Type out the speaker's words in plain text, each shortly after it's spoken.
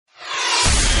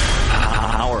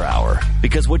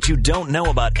Because what you don't know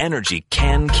about energy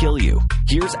can kill you.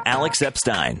 Here's Alex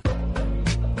Epstein.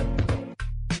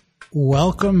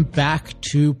 Welcome back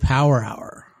to Power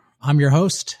Hour. I'm your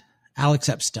host, Alex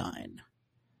Epstein.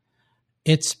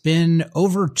 It's been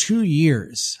over 2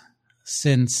 years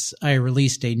since I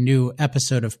released a new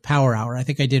episode of Power Hour. I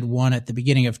think I did one at the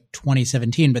beginning of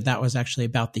 2017, but that was actually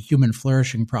about the Human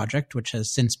Flourishing Project, which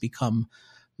has since become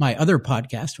my other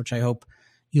podcast, which I hope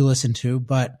you listen to.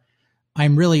 But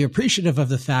I'm really appreciative of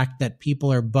the fact that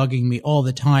people are bugging me all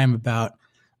the time about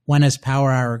when is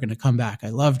Power Hour going to come back. I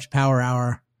loved Power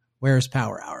Hour. Where's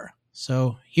Power Hour?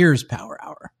 So here's Power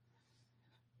Hour.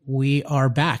 We are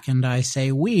back, and I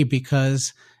say we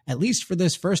because at least for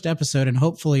this first episode, and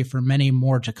hopefully for many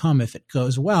more to come if it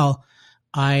goes well,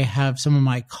 I have some of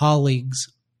my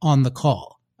colleagues on the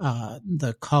call.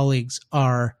 The colleagues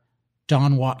are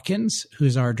Don Watkins,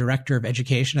 who's our Director of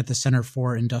Education at the Center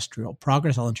for Industrial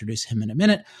Progress. I'll introduce him in a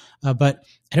minute, but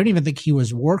I don't even think he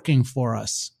was working for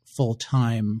us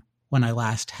full-time when I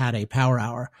last had a Power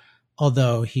Hour,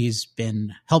 although he's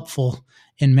been helpful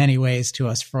in many ways to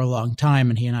us for a long time,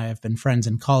 and he and I have been friends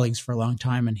and colleagues for a long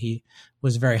time, and he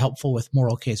was very helpful with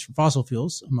Moral Case for Fossil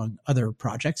Fuels, among other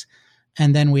projects.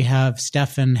 And then we have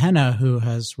Stefan Henna, who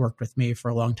has worked with me for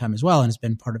a long time as well and has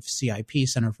been part of CIP,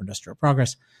 Center for Industrial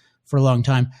Progress, for a long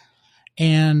time.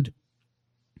 And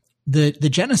the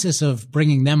genesis of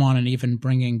bringing them on and even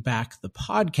bringing back the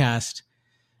podcast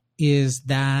is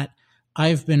that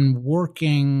I've been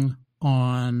working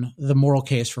on the Moral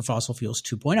Case for Fossil Fuels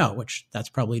 2.0, which that's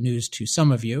probably news to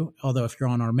some of you. Although if you're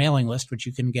on our mailing list, which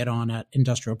you can get on at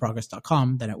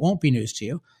industrialprogress.com, then it won't be news to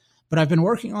you. But I've been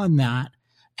working on that.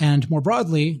 And more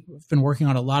broadly, I've been working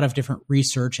on a lot of different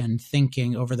research and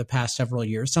thinking over the past several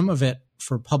years, some of it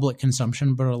for public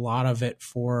consumption, but a lot of it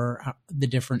for the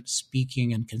different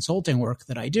speaking and consulting work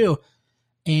that I do.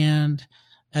 And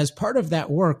as part of that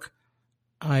work,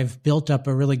 I've built up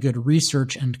a really good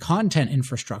research and content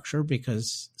infrastructure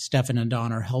because Stefan and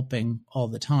Don are helping all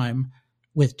the time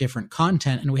with different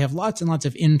content. And we have lots and lots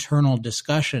of internal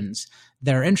discussions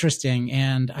that are interesting.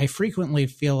 And I frequently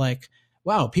feel like,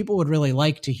 wow, people would really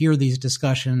like to hear these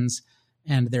discussions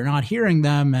and they're not hearing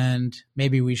them. And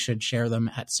maybe we should share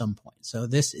them at some point. So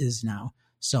this is now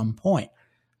some point.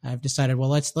 I've decided, well,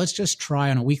 let's just try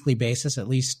on a weekly basis, at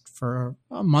least for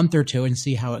a month or two, and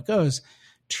see how it goes,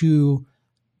 to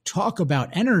talk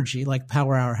about energy like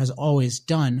Power Hour has always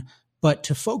done, but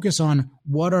to focus on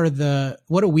what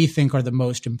do we think are the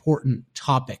most important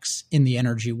topics in the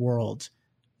energy world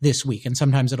this week. And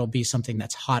sometimes it'll be something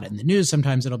that's hot in the news.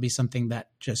 Sometimes it'll be something that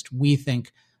just we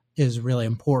think is really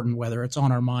important, whether it's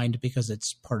on our mind because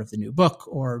it's part of the new book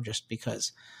or just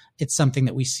because it's something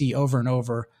that we see over and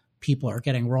over people are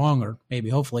getting wrong, or maybe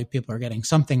hopefully people are getting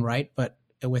something right. But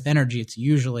with energy, it's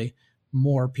usually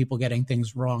more people getting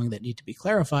things wrong that need to be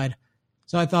clarified.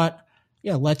 So I thought,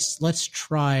 yeah, let's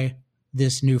try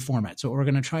this new format. So what we're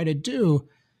going to try to do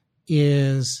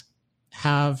is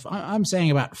have, I'm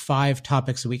saying about 5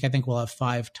 topics a week. I think we'll have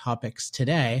 5 topics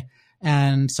today.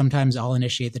 And sometimes I'll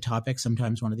initiate the topic.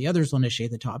 Sometimes one of the others will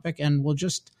initiate the topic. And we'll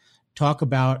just talk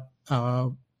about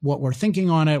what we're thinking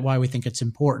on it, why we think it's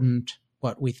important,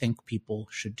 what we think people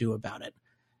should do about it,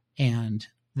 and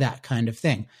that kind of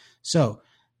thing. So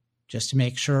just to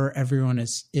make sure everyone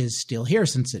is still here,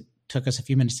 since it took us a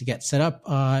few minutes to get set up.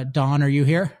 Don, are you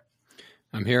here?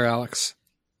 I'm here, Alex.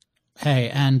 Hey,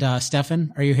 and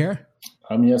Stefan, are you here?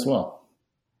 I'm here as well.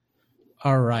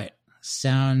 All right.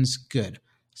 Sounds good.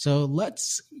 So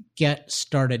let's get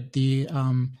started. The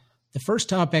first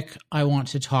topic I want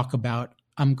to talk about,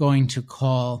 I'm going to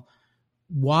call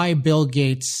why Bill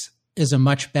Gates is a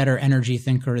much better energy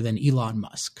thinker than Elon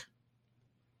Musk.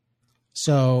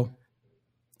 So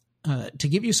to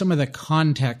give you some of the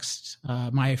context,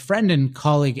 my friend and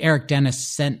colleague Eric Dennis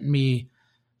sent me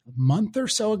a month or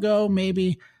so ago,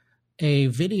 maybe, a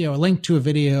link to a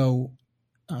video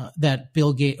that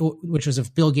Bill Gates, which was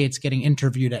of Bill Gates getting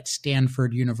interviewed at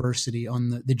Stanford University on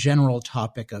the general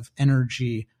topic of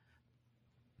energy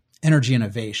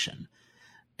innovation.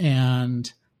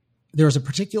 And there was a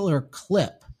particular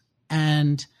clip,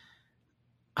 and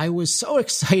I was so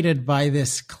excited by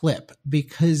this clip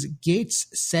because Gates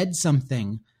said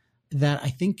something that I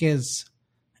think it's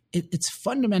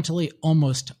fundamentally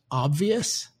almost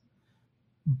obvious,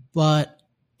 but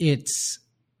it's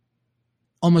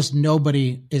almost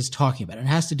nobody is talking about it. It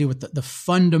has to do with the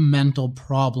fundamental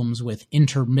problems with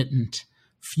intermittent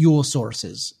fuel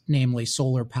sources, namely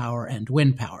solar power and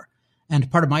wind power.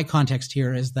 And part of my context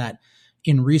here is that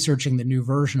in researching the new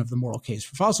version of the Moral Case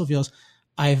for Fossil Fuels,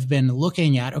 I've been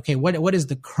looking at, okay, what is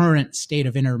the current state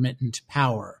of intermittent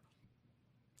power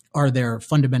Are there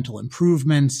fundamental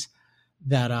improvements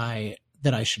that I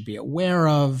should be aware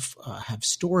of? Have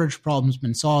storage problems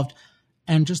been solved?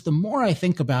 And just the more I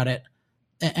think about it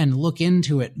and look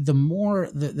into it, the more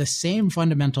the same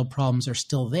fundamental problems are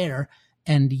still there.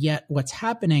 And yet what's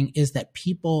happening is that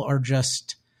people are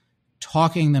just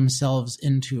talking themselves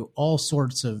into all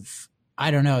sorts of,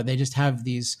 I don't know, they just have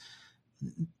these,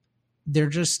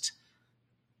 they're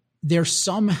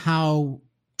somehow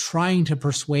trying to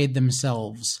persuade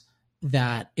themselves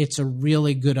that it's a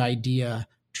really good idea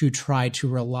to try to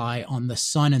rely on the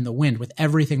sun and the wind with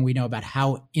everything we know about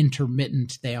how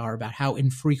intermittent they are, about how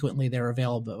infrequently they're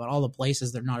available, about all the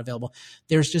places they're not available.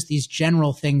 There's just these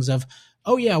general things of,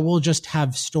 oh yeah, we'll just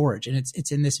have storage. And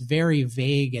it's in this very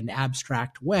vague and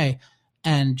abstract way.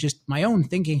 And just my own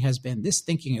thinking has been, this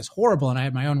thinking is horrible. And I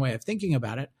had my own way of thinking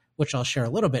about it, which I'll share a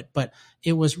little bit. But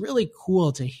it was really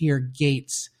cool to hear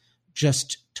Gates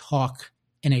just talk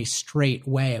in a straight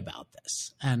way about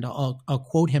this. And I'll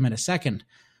quote him in a second.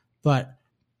 But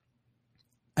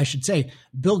I should say,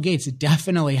 Bill Gates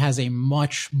definitely has a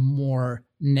much more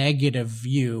negative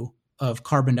view of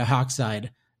carbon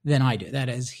dioxide than I do. That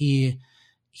is, he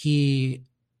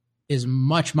is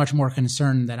much, much more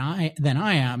concerned than I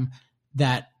am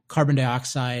that carbon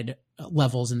dioxide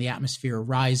levels in the atmosphere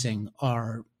rising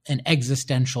are an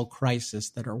existential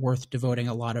crisis that are worth devoting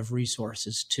a lot of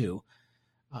resources to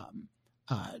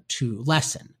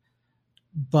lessen.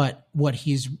 But what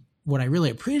I really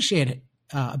appreciate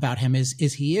about him is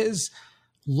he is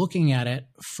looking at it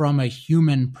from a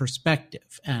human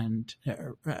perspective, and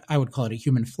I would call it a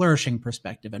human flourishing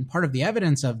perspective. And part of the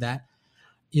evidence of that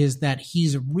is that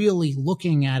he's really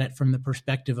looking at it from the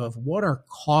perspective of what are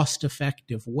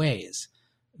cost-effective ways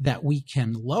that we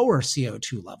can lower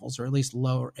CO2 levels, or at least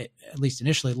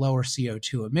initially lower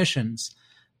CO2 emissions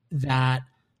that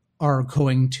are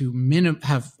going to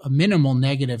have a minimal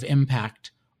negative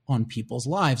impact on people's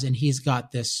lives. And he's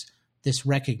got this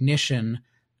recognition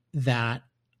that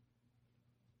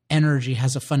energy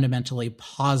has a fundamentally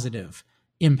positive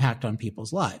impact on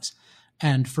people's lives.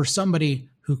 And for somebody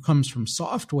who comes from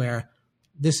software,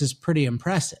 this is pretty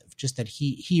impressive, just that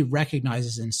he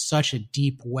recognizes in such a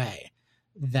deep way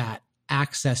that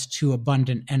access to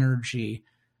abundant energy,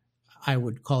 I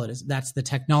would call it, that's the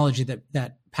technology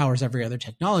that powers every other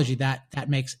technology, that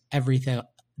makes everything,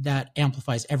 that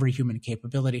amplifies every human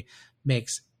capability,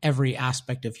 makes every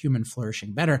aspect of human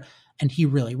flourishing better. And he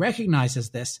really recognizes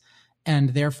this. And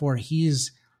therefore,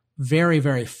 he's very,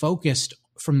 very focused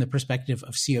from the perspective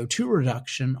of CO2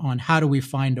 reduction on how do we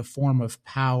find a form of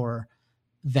power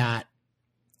that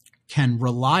can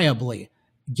reliably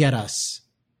get us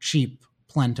cheap,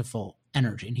 plentiful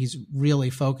energy. And he's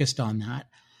really focused on that.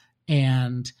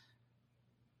 And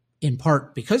in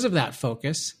part because of that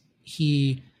focus,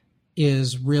 he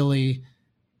is really,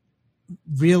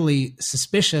 really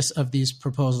suspicious of these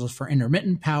proposals for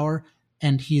intermittent power.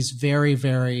 And he's very,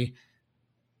 very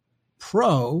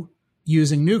pro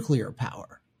using nuclear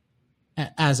power,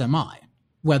 as am I,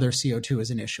 whether CO2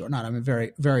 is an issue or not. I'm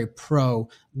very, very pro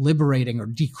liberating or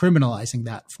decriminalizing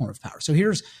that form of power. So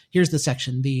here's the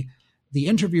section. The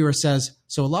interviewer says,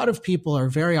 so a lot of people are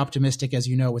very optimistic, as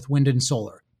you know, with wind and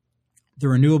solar. The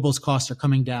renewables costs are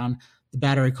coming down. The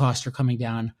battery costs are coming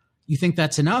down. You think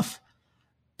that's enough?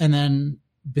 And then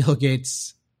Bill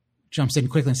Gates jumps in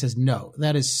quickly and says, no,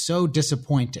 that is so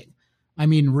disappointing. I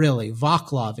mean, really,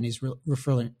 Vaclav, and he's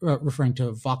referring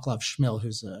to Vaclav Smil,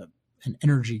 who's an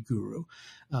energy guru.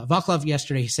 Vaclav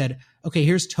yesterday, he said, okay,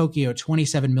 here's Tokyo,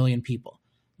 27 million people.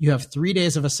 You have 3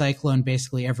 days of a cyclone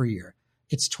basically every year.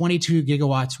 It's 22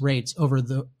 gigawatts rates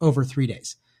over 3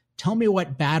 days. Tell me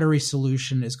what battery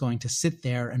solution is going to sit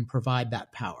there and provide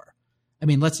that power. I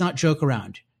mean, let's not joke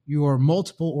around. You're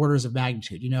multiple orders of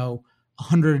magnitude,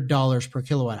 $100 per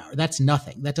kilowatt hour. That's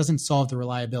nothing. That doesn't solve the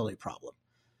reliability problem.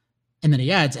 And then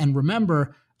he adds, and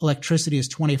remember, electricity is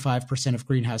 25% of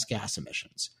greenhouse gas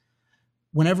emissions.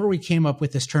 Whenever we came up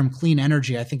with this term clean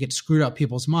energy, I think it screwed up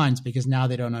people's minds because now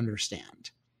they don't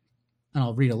understand. And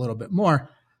I'll read a little bit more.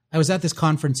 I was at this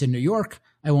conference in New York.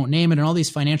 I won't name it. And all these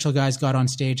financial guys got on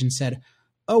stage and said,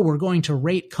 oh, we're going to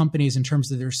rate companies in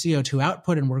terms of their CO2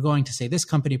 output. And we're going to say this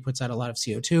company puts out a lot of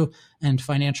CO2 and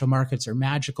financial markets are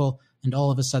magical. And all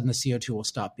of a sudden the CO2 will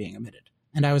stop being emitted.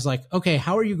 And I was like, okay,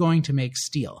 how are you going to make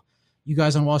steel? You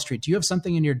guys on Wall Street, do you have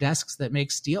something in your desks that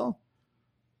makes steel?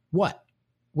 What?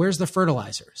 Where's the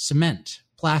fertilizer? Cement,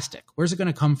 plastic. Where's it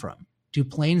going to come from? Do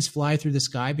planes fly through the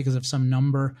sky because of some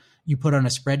number you put on a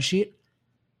spreadsheet?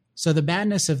 So the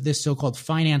badness of this so-called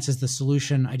finance is the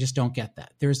solution. I just don't get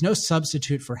that. There is no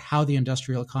substitute for how the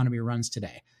industrial economy runs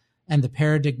today. And the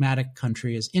paradigmatic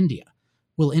country is India,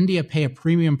 will India pay a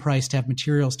premium price to have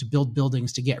materials to build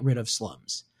buildings to get rid of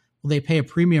slums? Will they pay a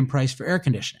premium price for air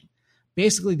conditioning?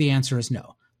 Basically, the answer is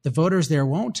no. The voters there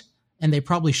won't, and they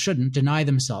probably shouldn't deny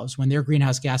themselves when their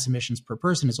greenhouse gas emissions per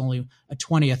person is only a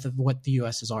 20th of what the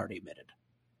US has already emitted.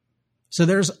 So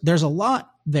there's a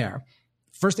lot there.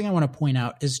 First thing I want to point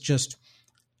out is just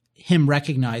him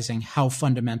recognizing how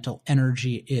fundamental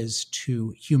energy is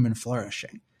to human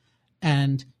flourishing.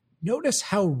 And notice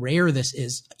how rare this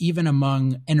is, even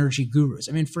among energy gurus.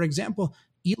 I mean, for example,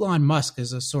 Elon Musk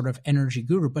is a sort of energy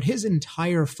guru, but his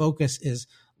entire focus is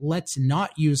let's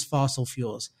not use fossil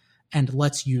fuels and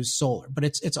let's use solar. But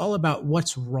it's all about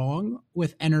what's wrong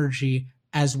with energy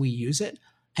as we use it.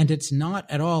 And it's not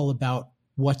at all about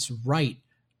what's right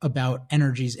about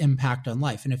energy's impact on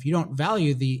life. And if you don't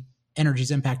value the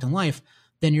energy's impact on life,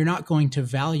 then you're not going to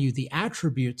value the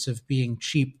attributes of being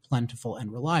cheap, plentiful,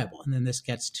 and reliable. And then this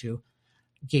gets to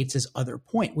Gates's other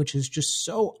point, which is just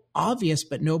so obvious,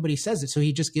 but nobody says it. So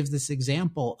he just gives this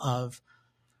example of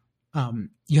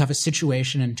you have a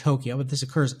situation in Tokyo, but this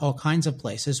occurs all kinds of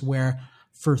places where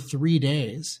for 3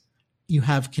 days you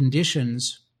have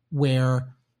conditions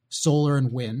where solar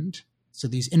and wind, so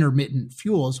these intermittent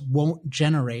fuels, won't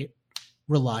generate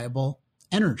reliable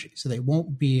energy. So they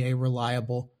won't be a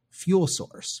reliable fuel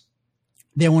source.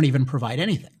 They won't even provide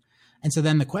anything. And so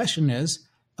then the question is,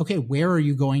 okay, where are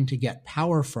you going to get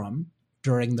power from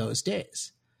during those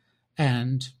days?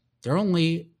 And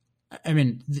the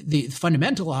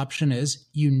fundamental option is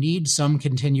you need some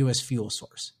continuous fuel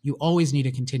source. You always need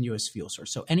a continuous fuel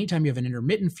source. So anytime you have an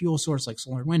intermittent fuel source like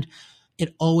solar and wind,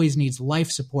 it always needs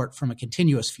life support from a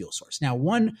continuous fuel source. Now,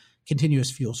 one continuous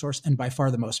fuel source, and by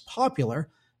far the most popular,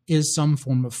 is some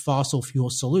form of fossil fuel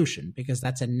solution, because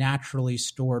that's a naturally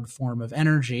stored form of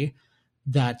energy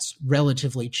that's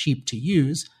relatively cheap to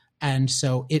use, and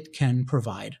so it can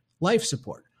provide life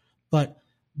support. But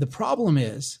the problem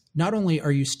is, not only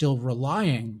are you still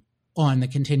relying on the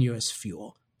continuous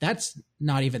fuel, that's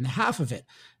not even half of it.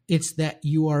 It's that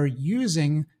you are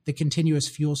using the continuous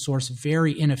fuel source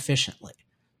very inefficiently,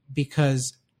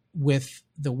 because with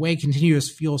the way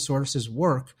continuous fuel sources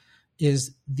work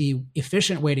is the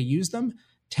efficient way to use them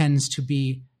tends to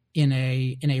be in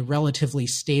a relatively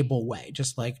stable way.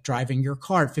 Just like driving your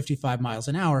car at 55 miles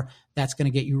an hour, that's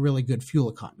going to get you really good fuel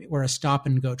economy, whereas stop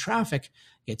and go traffic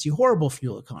gets you horrible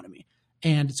fuel economy.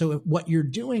 And so what you're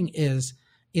doing is,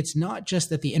 it's not just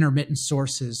that the intermittent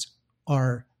sources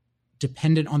are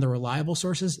dependent on the reliable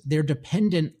sources, they're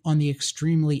dependent on the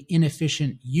extremely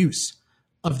inefficient use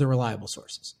of the reliable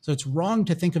sources. So it's wrong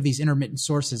to think of these intermittent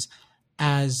sources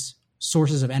as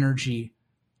sources of energy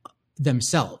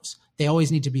themselves. They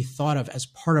always need to be thought of as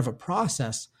part of a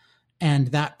process, and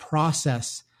that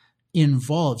process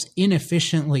involves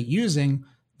inefficiently using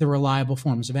the reliable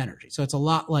forms of energy. So it's a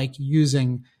lot like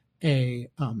using it's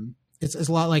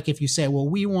a lot like if you say, well,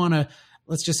 we want to,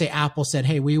 let's just say Apple said,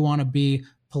 hey, we want to be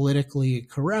politically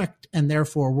correct, and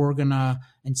therefore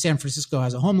and San Francisco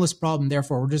has a homeless problem,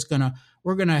 therefore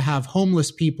we're gonna have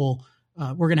homeless people,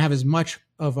 we're gonna have as much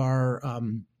of our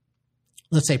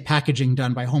let's say packaging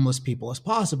done by homeless people as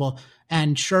possible.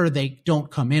 And sure, they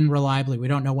don't come in reliably. We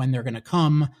don't know when they're going to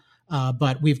come,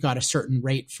 but we've got a certain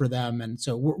rate for them. And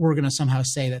so we're going to somehow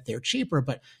say that they're cheaper.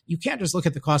 But you can't just look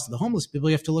at the cost of the homeless people.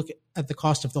 You have to look at the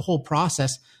cost of the whole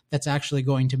process that's actually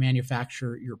going to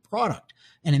manufacture your product.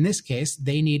 And in this case,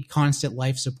 they need constant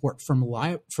life support from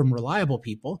reliable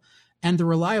people. And the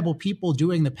reliable people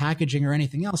doing the packaging or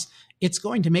anything else, it's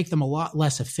going to make them a lot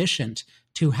less efficient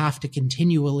to have to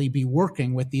continually be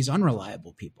working with these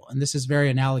unreliable people. And this is very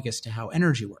analogous to how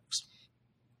energy works.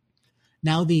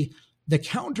 Now, the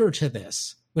counter to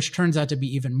this, which turns out to be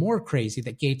even more crazy,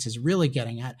 that Gates is really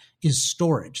getting at, is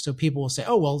storage. So people will say,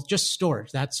 oh, well, just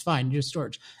storage. That's fine, just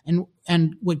storage. And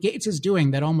what Gates is doing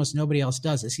that almost nobody else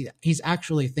does is he's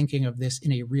actually thinking of this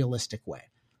in a realistic way.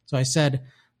 So I said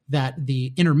that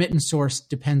the intermittent source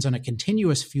depends on a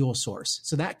continuous fuel source.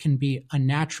 So that can be a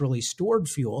naturally stored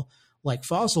fuel like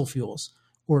fossil fuels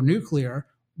or nuclear,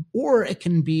 or it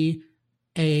can be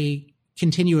a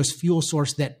continuous fuel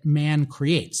source that man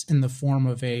creates in the form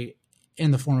of a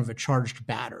charged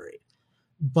battery.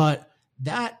 But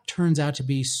that turns out to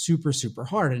be super, super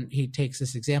hard. And he takes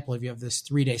this example, if you have this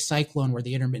 3-day cyclone where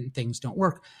the intermittent things don't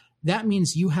work, that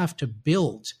means you have to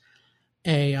build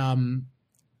a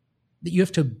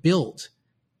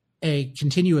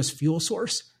continuous fuel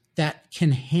source that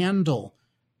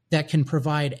can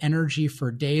provide energy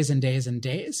for days and days and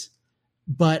days,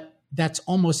 but that's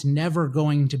almost never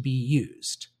going to be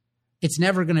used. It's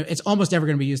almost never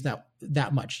going to be used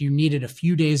that much. You need it a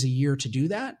few days a year to do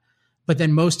that, but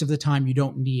then most of the time you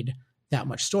don't need that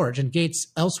much storage. And Gates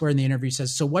elsewhere in the interview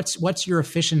says, so what's your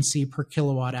efficiency per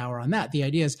kilowatt hour on that? The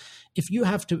idea is if you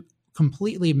have to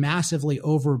completely massively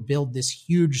overbuild this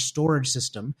huge storage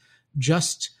system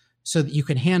just so that you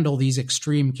can handle these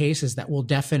extreme cases that will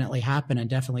definitely happen and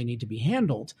definitely need to be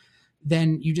handled,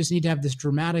 then you just need to have this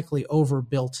dramatically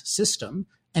overbuilt system.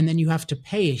 And then you have to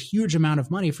pay a huge amount of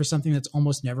money for something that's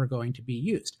almost never going to be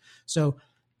used. So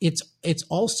it's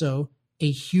also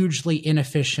a hugely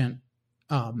inefficient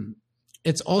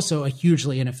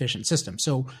system.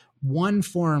 So one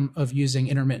form of using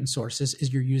intermittent sources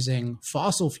is you're using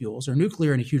fossil fuels or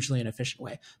nuclear in a hugely inefficient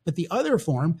way. But the other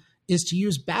form is to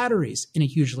use batteries in a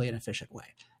hugely inefficient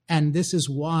way. And this is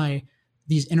why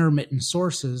these intermittent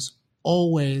sources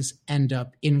always end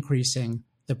up increasing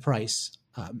the price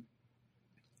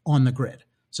on the grid.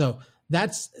 So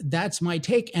that's my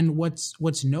take. And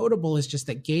what's notable is just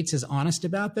that Gates is honest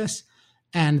about this,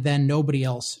 and then nobody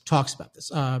else talks about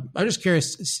this. I'm just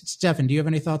curious, Stefan, do you have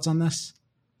any thoughts on this?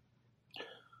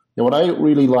 Yeah, what I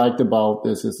really liked about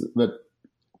this is that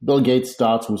Bill Gates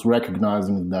starts with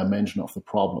recognizing the dimension of the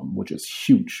problem, which is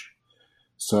huge.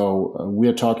 So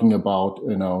we're talking about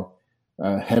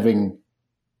having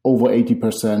over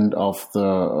 80% of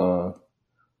the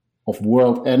of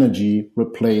world energy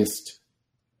replaced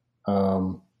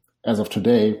as of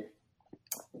today,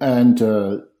 and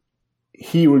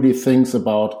he really thinks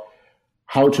about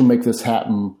how to make this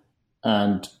happen.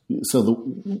 And so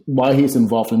why he's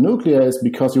involved in nuclear is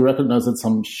because he recognizes that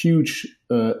some huge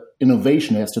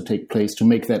innovation has to take place to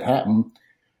make that happen,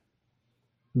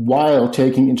 while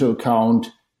taking into account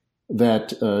that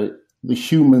the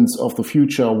humans of the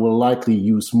future will likely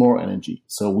use more energy.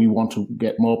 So we want to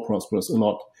get more prosperous. A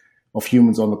lot of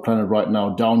humans on the planet right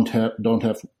now don't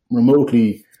have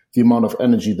remotely the amount of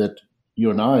energy that you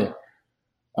and I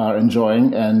are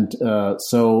enjoying. And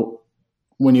so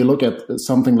when you look at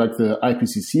something like the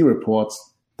IPCC reports,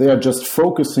 they are just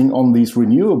focusing on these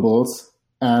renewables,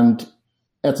 and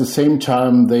at the same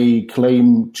time, they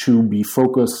claim to be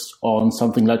focused on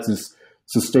something like this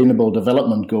sustainable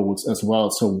development goals as well.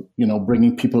 So,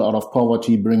 bringing people out of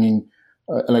poverty, bringing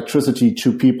electricity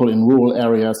to people in rural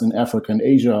areas in Africa and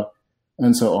Asia,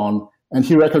 and so on. And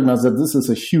he recognized that this is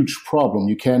a huge problem.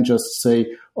 You can't just say,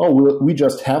 oh, we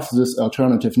just have this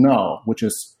alternative now, which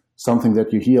is something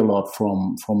that you hear a lot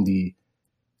from the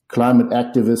climate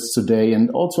activists today, and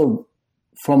also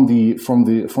from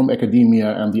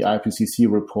academia and the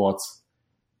IPCC reports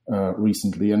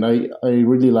recently. And I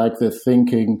really like the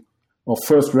thinking of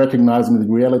first recognizing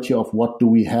the reality of what do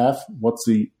we have, what's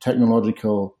the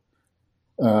technological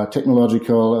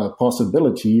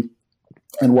possibility,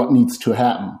 and what needs to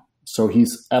happen. So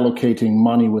he's allocating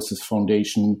money with his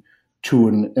foundation to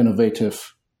an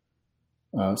innovative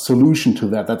solution to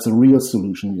that. That's a real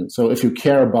solution. So if you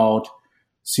care about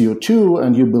CO2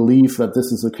 and you believe that this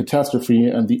is a catastrophe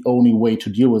and the only way to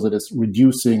deal with it is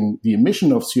reducing the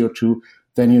emission of CO2,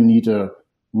 then you need a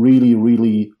really,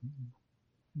 really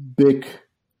big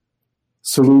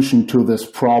solution to this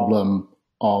problem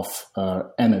of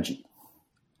energy.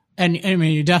 And I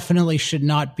mean, you definitely should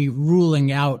not be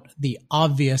ruling out the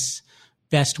obvious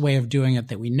best way of doing it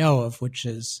that we know of, which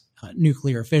is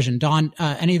nuclear fission. Don,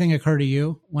 anything occur to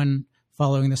you when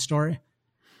following the story?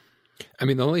 I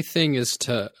mean, the only thing is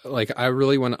I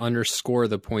really want to underscore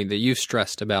the point that you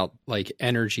stressed about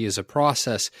energy as a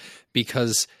process,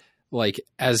 because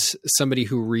as somebody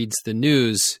who reads the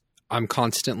news, I'm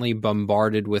constantly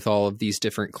bombarded with all of these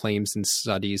different claims and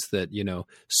studies that,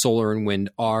 solar and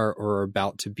wind are or are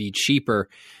about to be cheaper.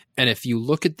 And if you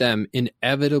look at them,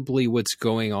 inevitably what's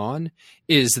going on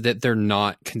is that they're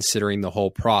not considering the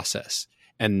whole process.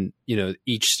 And,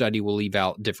 each study will leave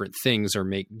out different things or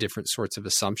make different sorts of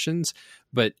assumptions.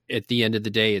 But at the end of the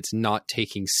day, it's not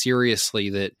taking seriously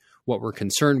that what we're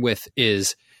concerned with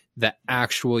is the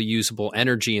actual usable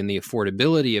energy and the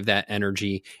affordability of that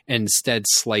energy, and instead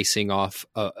slicing off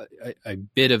a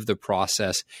bit of the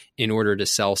process in order to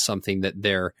sell something that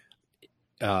they're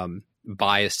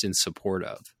biased in support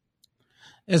of.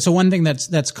 And so one thing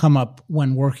that's come up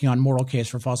when working on Moral Case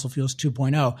for Fossil Fuels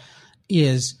 2.0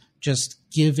 is just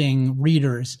giving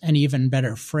readers an even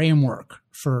better framework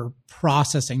for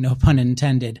processing, no pun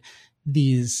intended,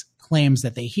 these claims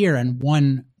that they hear. And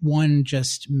one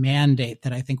just mandate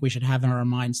that I think we should have in our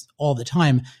minds all the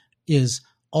time is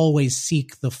always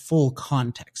seek the full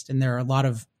context. And there are a lot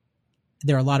of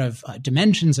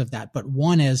dimensions of that, but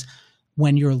one is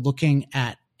when you're looking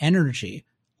at energy,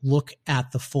 look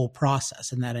at the full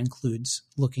process, and that includes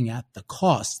looking at the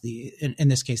costs, in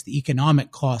this case, the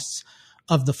economic costs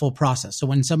of the full process. So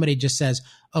when somebody just says,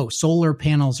 oh, solar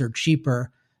panels are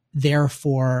cheaper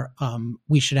therefore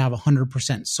we should have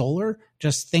 100% solar.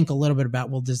 Just think a little bit about,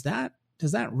 well, does that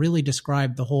really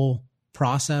describe the whole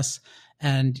process?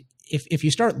 And if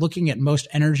you start looking at most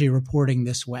energy reporting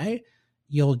this way,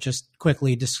 you'll just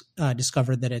quickly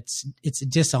discover that it's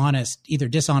dishonest, either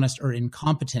dishonest or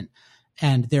incompetent,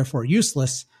 and therefore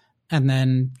useless. And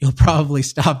then you'll probably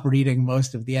stop reading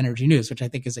most of the energy news, which I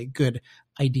think is a good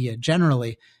idea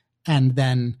generally, and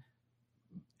then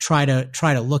try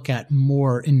to look at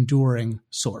more enduring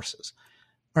sources.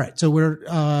 All right, so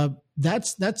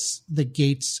that's the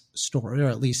Gates story, or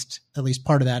at least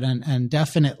part of that, and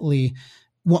definitely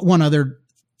one other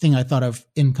thing I thought of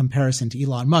in comparison to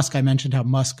Elon Musk. I mentioned how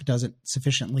Musk doesn't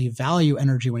sufficiently value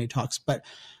energy when he talks, but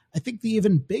I think the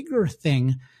even bigger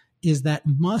thing is that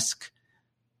Musk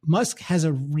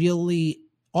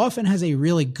often has a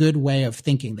really good way of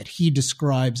thinking that he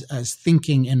describes as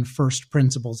thinking in first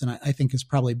principles, and I think is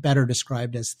probably better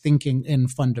described as thinking in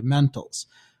fundamentals,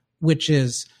 which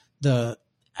is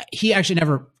he actually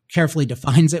never carefully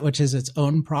defines it, which is its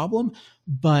own problem.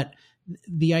 But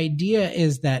the idea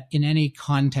is that in any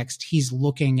context, he's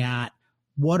looking at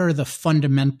what are the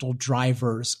fundamental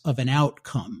drivers of an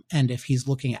outcome. And if he's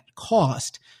looking at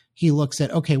cost, he looks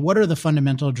at, okay, what are the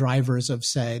fundamental drivers of,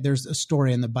 say, there's a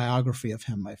story in the biography of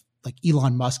him, like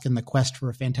Elon Musk and the Quest for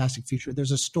a Fantastic Future.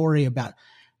 There's a story about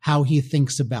how he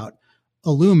thinks about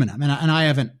aluminum. And I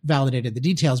haven't validated the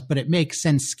details, but it makes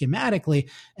sense schematically.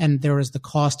 And there was the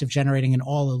cost of generating an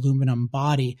all aluminum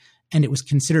body, and it was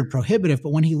considered prohibitive.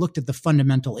 But when he looked at the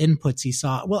fundamental inputs, he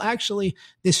saw, well, actually,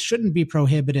 this shouldn't be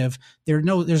prohibitive. There's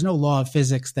no law of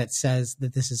physics that says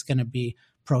that this is going to be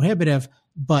prohibitive,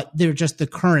 but they're just the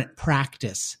current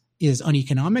practice is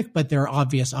uneconomic, but there are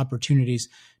obvious opportunities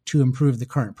to improve the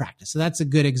current practice. So that's a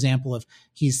good example of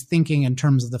he's thinking in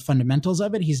terms of the fundamentals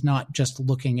of it. He's not just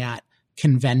looking at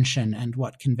convention and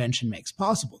what convention makes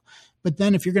possible. But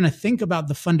then if you're going to think about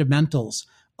the fundamentals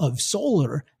of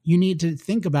solar, you need to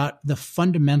think about the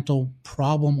fundamental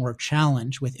problem or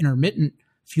challenge with intermittent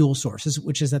fuel sources,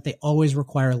 which is that they always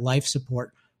require life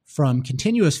support from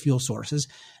continuous fuel sources,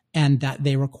 and that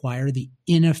they require the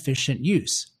inefficient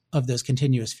use of those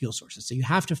continuous fuel sources. So you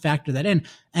have to factor that in.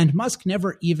 And Musk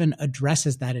never even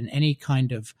addresses that in any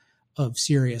kind of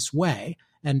serious way.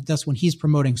 And thus, when he's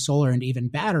promoting solar and even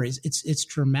batteries, it's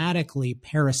dramatically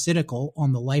parasitical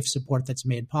on the life support that's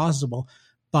made possible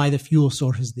by the fuel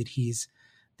sources that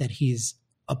he's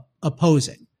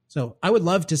opposing. So I would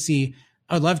love to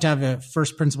have a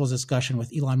first principles discussion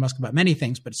with Elon Musk about many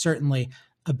things, but certainly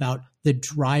about the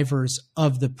drivers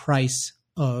of the price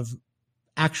of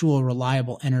actual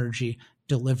reliable energy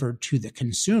delivered to the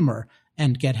consumer,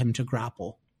 and get him to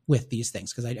grapple with these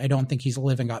things, because I don't think he's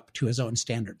living up to his own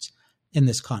standards in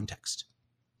this context.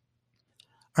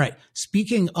 All right.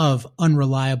 Speaking of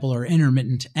unreliable or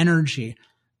intermittent energy,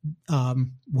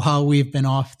 while we've been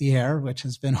off the air, which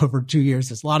has been over 2 years,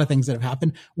 there's a lot of things that have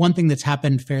happened. One thing that's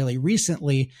happened fairly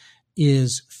recently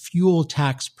is fuel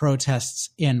tax protests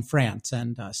in France.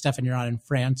 And Stefan, you're not in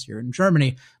France, you're in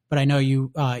Germany, but I know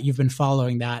you've been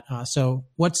following that. So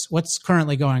what's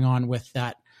currently going on with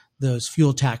those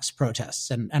fuel tax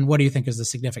protests, and what do you think is the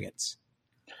significance?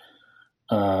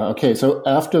 Okay, so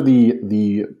after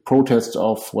the protests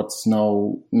of what's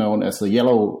now known as the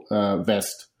Yellow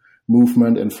Vest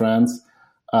movement in France,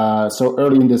 so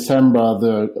early in December,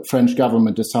 the French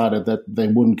government decided that they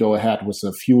wouldn't go ahead with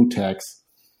the fuel tax,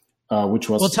 which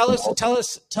was... Well, tell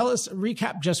us,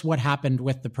 recap just what happened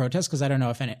with the protests, because I don't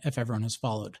know if everyone has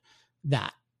followed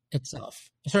that itself.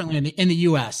 Certainly in the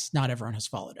U.S., not everyone has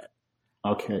followed it.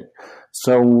 Okay.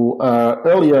 So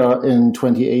earlier in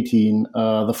 2018,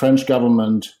 the French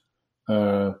government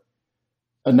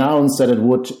announced that it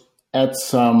would add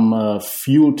some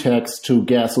fuel tax to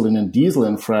gasoline and diesel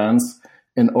in France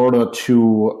in order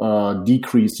to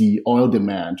decrease the oil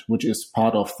demand, which is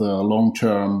part of the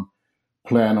long-term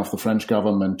plan of the French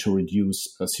government to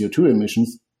reduce CO2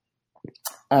 emissions.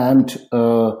 And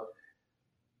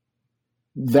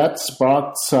that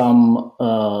sparked some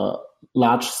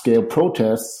large-scale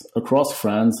protests across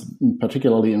France,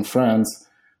 particularly in France.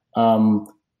 And,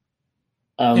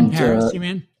 in Paris, you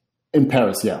mean? In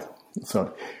Paris, yeah.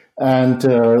 Sorry. And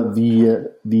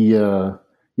the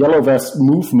Yellow Vest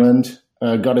movement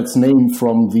got its name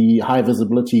from the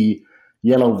high-visibility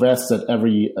yellow vest that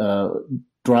every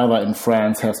driver in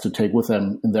France has to take with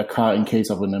them in their car in case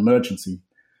of an emergency.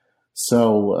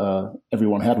 So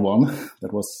everyone had one.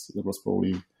 That was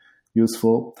probably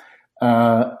useful.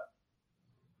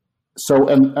 So,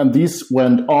 and these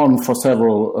went on for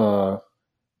several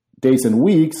days and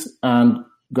weeks and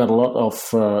got a lot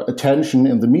of attention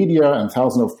in the media, and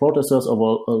thousands of protesters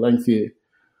over a lengthy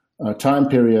time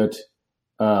period,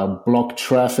 blocked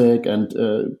traffic, and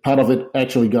part of it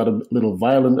actually got a little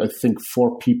violent. I think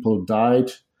 4 people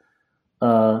died.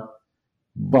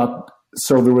 But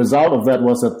so the result of that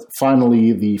was that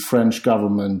finally the French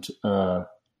government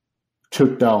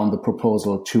took down the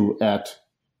proposal to add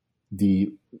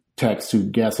the tax to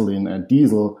gasoline and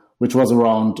diesel, which was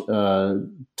around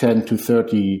 10 to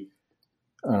 30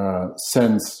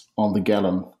 cents on the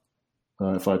gallon,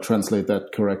 if I translate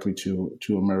that correctly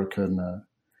to American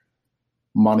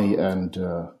money and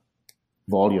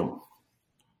volume.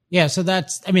 Yeah, so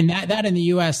that's, I mean, that in the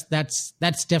U.S.,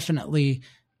 that's definitely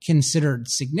considered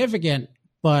significant,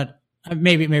 but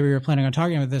maybe you're planning on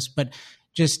talking about this, but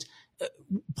just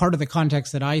part of the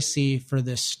context that I see for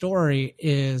this story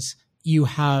is you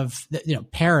have,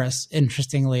 Paris,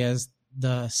 interestingly, as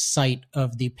the site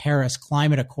of the Paris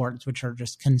Climate Accords, which are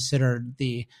just considered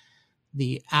the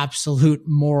absolute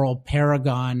moral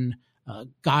paragon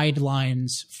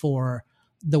guidelines for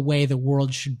the way the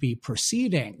world should be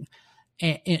proceeding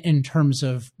in terms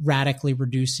of radically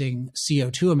reducing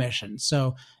CO2 emissions.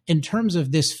 So in terms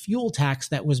of this fuel tax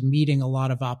that was meeting a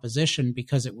lot of opposition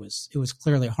because it was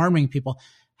clearly harming people,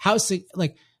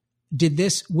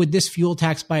 would this fuel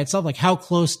tax by itself, like how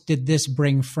close did this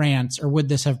bring France, or would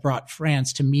this have brought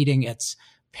France to meeting its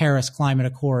Paris Climate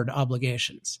Accord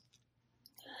obligations?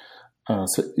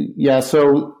 So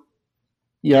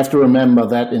you have to remember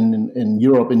that in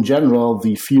Europe in general,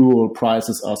 the fuel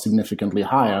prices are significantly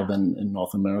higher than in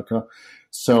North America.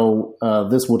 So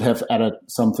this would have added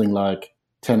something like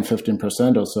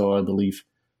 10-15% or so, I believe,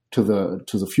 to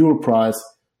the fuel price,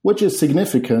 which is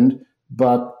significant,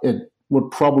 but it would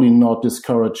probably not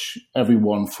discourage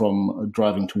everyone from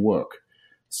driving to work.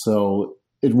 So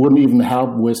it wouldn't even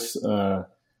help with the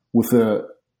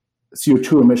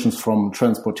CO2 emissions from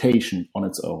transportation on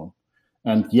its own.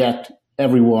 And yet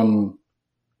not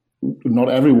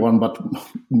everyone, but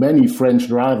many French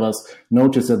drivers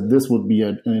noticed that this would be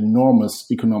an enormous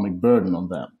economic burden on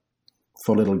them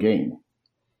for little gain.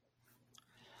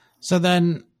 So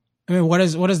then, I mean, what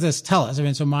does this tell us? I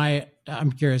mean,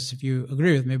 I'm curious if you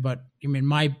agree with me, but I mean,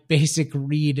 my basic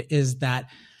read is that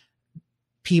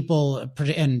people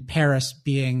in Paris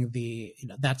being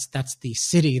that's the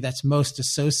city that's most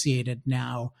associated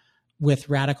now with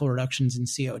radical reductions in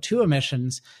CO2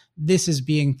 emissions, this is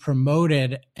being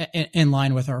promoted in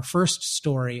line with our first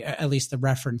story, at least the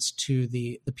reference to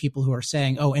the people who are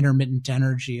saying, oh, intermittent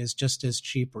energy is just as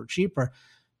cheap or cheaper.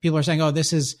 People are saying, oh,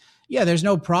 there's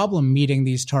no problem meeting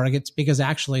these targets because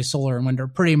actually solar and wind are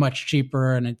pretty much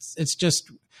cheaper, and it's just,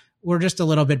 we're just a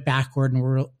little bit backward and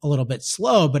we're a little bit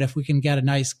slow. But if we can get a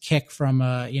nice kick from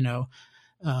a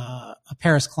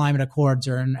Paris Climate Accords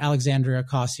or an Alexandria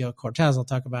Ocasio-Cortez, I'll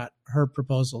talk about her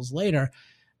proposals later,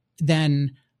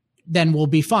 then we'll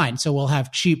be fine. So we'll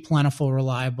have cheap, plentiful,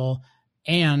 reliable,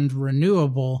 and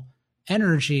renewable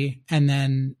energy, and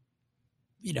then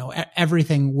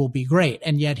everything will be great.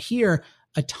 And yet here,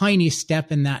 a tiny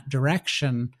step in that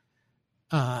direction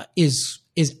is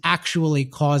actually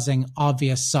causing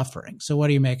obvious suffering. So what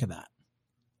do you make of that?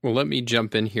 Well, let me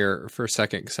jump in here for a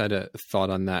second because I had a thought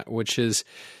on that, which is,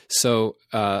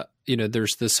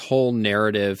 there's this whole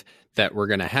narrative that we're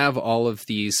going to have all of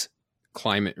these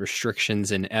climate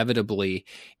restrictions inevitably,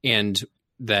 and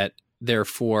that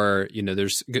therefore,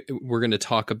 we're going to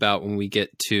talk about when we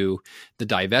get to the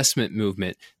divestment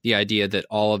movement, the idea that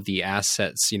all of the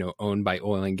assets, owned by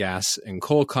oil and gas and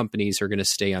coal companies are going to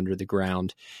stay under the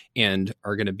ground and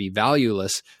are going to be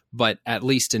valueless. But at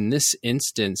least in this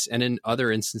instance and in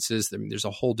other instances, there's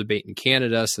a whole debate in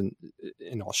Canada and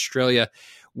in Australia,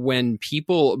 when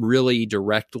people really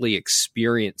directly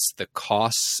experience the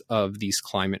costs of these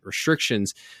climate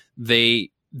restrictions, they're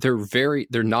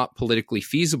not politically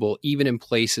feasible, even in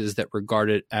places that regard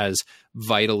it as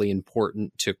vitally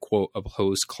important to, quote,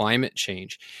 oppose climate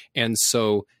change. And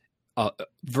so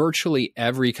virtually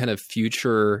every kind of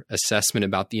future assessment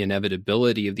about the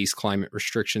inevitability of these climate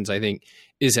restrictions, I think,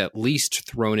 is at least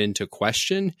thrown into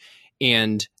question.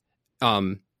 And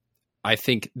I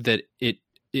think that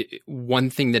one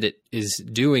thing that it is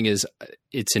doing is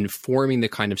it's informing the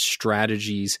kind of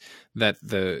strategies that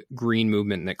the green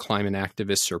movement and that climate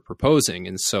activists are proposing.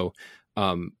 And so,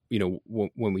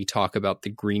 when we talk about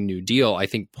the Green New Deal, I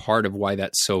think part of why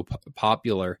that's so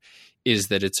popular is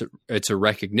that it's a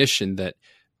recognition that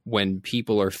when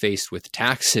people are faced with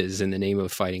taxes in the name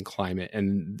of fighting climate,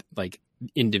 and like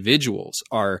individuals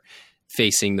are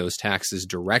facing those taxes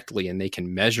directly and they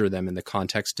can measure them in the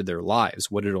context of their lives,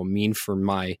 what it'll mean for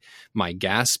my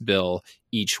gas bill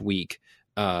each week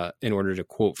in order to,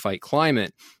 quote, fight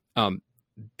climate,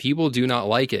 people do not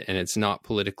like it, and it's not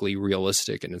politically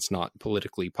realistic, and it's not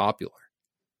politically popular.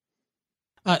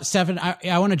 Stefan,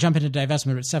 I want to jump into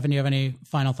divestment, but Stefan, do you have any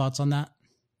final thoughts on that?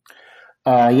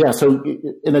 So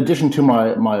in addition to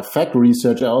my fact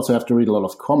research, I also have to read a lot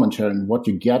of commentary, and what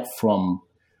you get from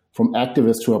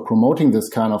activists who are promoting this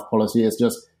kind of policy is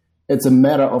just, it's a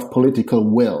matter of political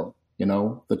will.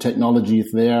 The technology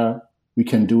is there. We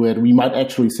can do it. We might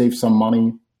actually save some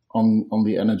money on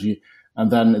the energy.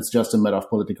 And then it's just a matter of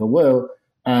political will.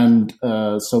 And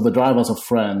so the drivers of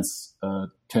France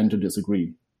tend to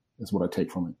disagree, is what I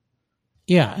take from it.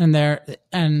 Yeah.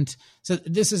 And so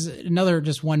this is another,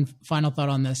 just one final thought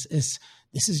on this is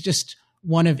just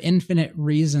one of infinite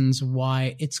reasons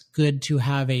why it's good to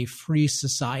have a free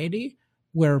society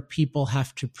where people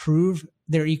have to prove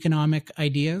their economic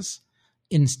ideas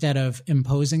instead of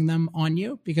imposing them on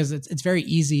you, because it's very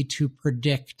easy to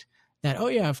predict that, oh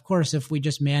yeah, of course, if we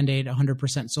just mandate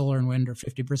 100% solar and wind or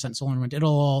 50% solar and wind,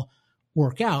 it'll all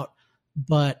work out.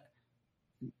 But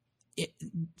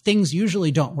things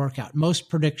usually don't work out. Most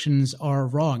predictions are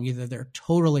wrong. Either they're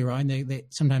totally wrong. They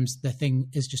sometimes the thing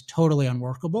is just totally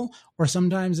unworkable, or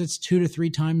sometimes it's 2 to 3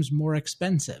 times more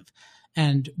expensive.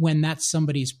 And when that's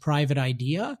somebody's private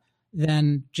idea,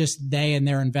 then just they and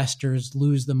their investors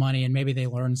lose the money, and maybe they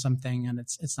learn something, and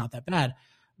it's not that bad.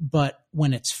 But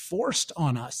when it's forced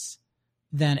on us,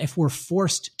 then if we're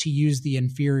forced to use the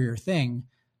inferior thing,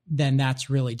 then that's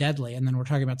really deadly. And then we're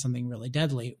talking about something really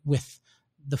deadly with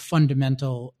the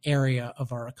fundamental area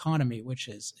of our economy, which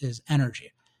is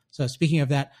energy. So speaking of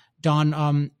that,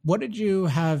 Don, what did you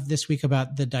have this week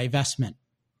about the divestment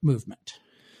movement?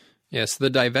 Yes, the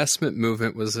divestment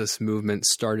movement was this movement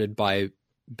started by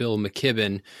Bill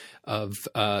McKibben of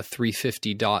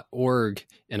 350.org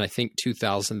in, I think,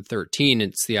 2013.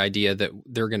 It's the idea that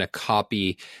they're going to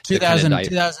copy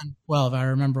 2012. I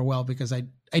remember well because I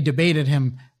debated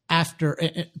him after,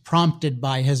 prompted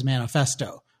by his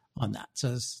manifesto on that.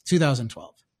 So it's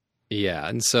 2012. Yeah.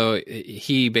 And so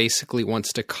he basically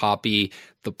wants to copy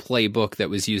the playbook that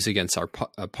was used against our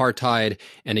apartheid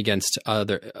and against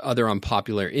other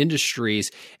unpopular industries,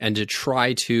 and to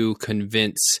try to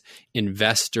convince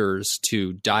investors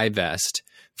to divest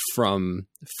from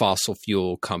fossil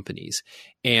fuel companies.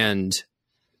 And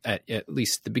at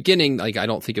least the beginning, I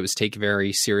don't think it was taken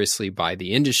very seriously by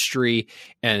the industry.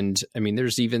 And I mean,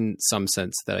 there's even some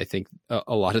sense that I think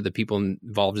a lot of the people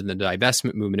involved in the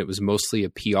divestment movement, it was mostly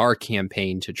a PR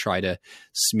campaign to try to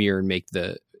smear and make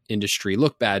the industry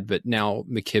look bad. But now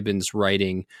McKibben's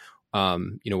writing,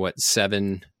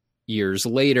 7 years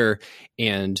later,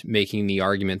 and making the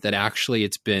argument that actually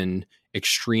it's been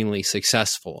extremely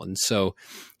successful. And so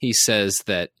he says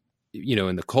that,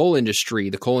 in the coal industry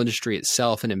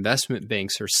itself and investment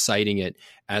banks are citing it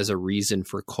as a reason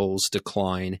for coal's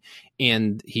decline.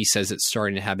 And he says it's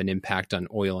starting to have an impact on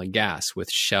oil and gas, with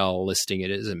Shell listing it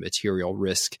as a material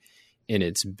risk in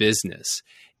its business.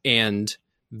 And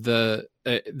the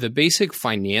basic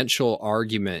financial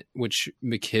argument, which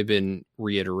McKibben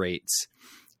reiterates,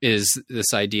 is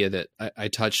this idea that I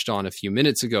touched on a few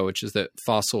minutes ago, which is that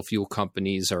fossil fuel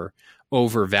companies are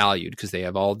overvalued because they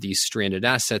have all these stranded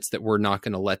assets that we're not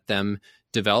going to let them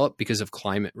develop because of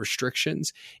climate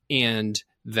restrictions, and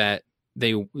that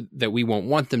we won't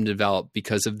want them to develop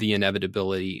because of the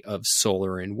inevitability of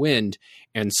solar and wind.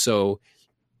 And so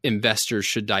investors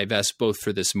should divest both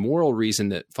for this moral reason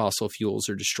that fossil fuels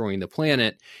are destroying the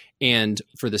planet, and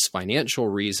for this financial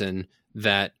reason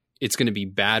that it's going to be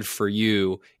bad for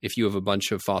you if you have a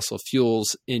bunch of fossil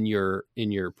fuels in your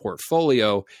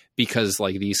portfolio, because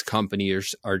these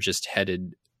companies are just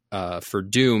headed for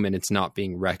doom, and it's not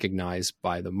being recognized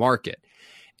by the market.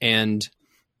 And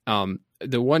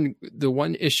the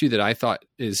one issue that I thought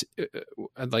is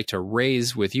I'd like to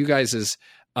raise with you guys is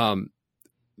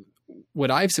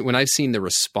when I've seen the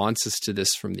responses to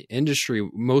this from the industry,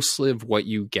 mostly of what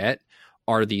you get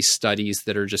are these studies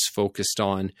that are just focused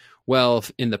on, well,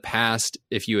 if in the past,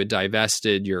 if you had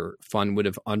divested, your fund would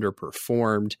have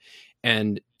underperformed.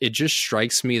 And it just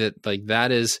strikes me that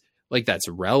that's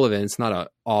relevant. It's not an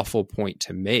awful point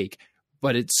to make,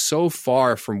 but it's so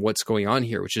far from what's going on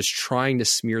here, which is trying to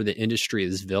smear the industry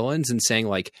as villains and saying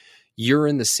you're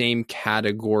in the same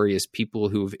category as people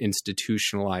who've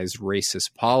institutionalized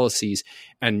racist policies,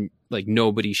 and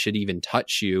nobody should even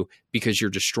touch you because you're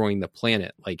destroying the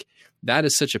planet. That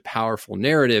is such a powerful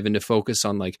narrative, and to focus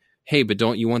on hey, but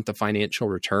don't you want the financial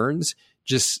returns?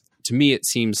 Just to me, it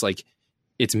seems like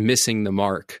it's missing the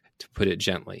mark, to put it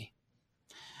gently.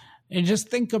 And just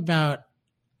think about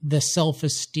the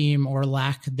self-esteem or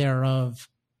lack thereof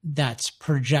that's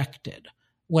projected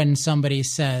when somebody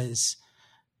says,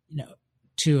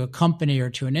 to a company or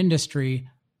to an industry,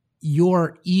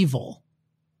 you're evil.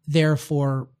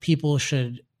 Therefore, people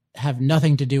should have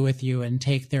nothing to do with you and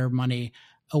take their money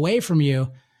away from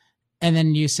you. And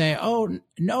then you say, oh,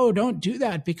 no, don't do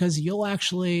that because you'll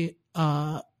actually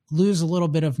lose a little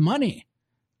bit of money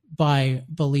by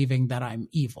believing that I'm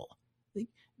evil.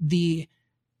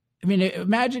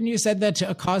 Imagine you said that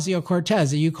to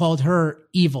Ocasio-Cortez, that you called her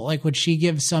evil. Like, would she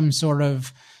give some sort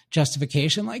of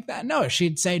justification like that? No,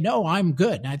 she'd say, no, I'm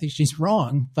good. And I think she's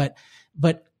wrong. But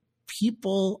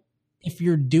people, if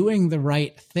you're doing the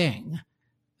right thing,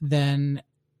 then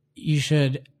you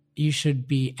should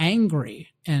be angry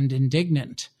and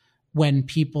indignant when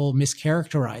people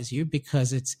mischaracterize you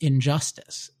because it's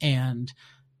injustice. And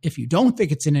if you don't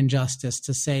think it's an injustice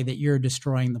to say that you're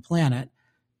destroying the planet,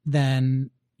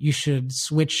 then you should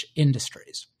switch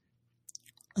industries.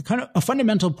 A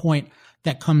fundamental point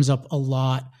that comes up a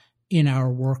lot in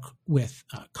our work with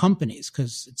companies,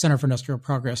 because at Center for Industrial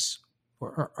Progress,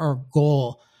 our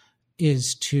goal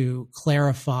is to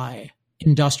clarify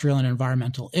industrial and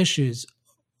environmental issues,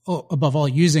 above all,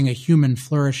 using a human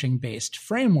flourishing-based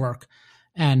framework.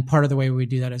 And part of the way we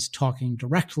do that is talking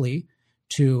directly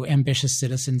to ambitious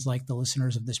citizens like the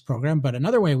listeners of this program. But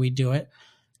another way we do it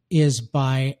is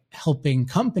by helping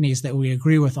companies that we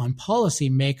agree with on policy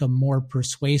make a more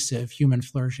persuasive human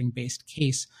flourishing-based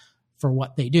case for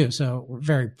what they do. So we're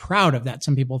very proud of that.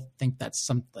 Some people think that's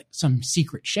some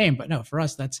secret shame, but no, for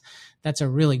us, that's a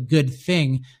really good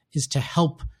thing, is to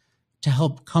help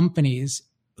companies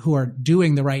who are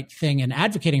doing the right thing and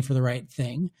advocating for the right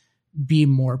thing be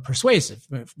more persuasive.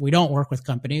 We don't work with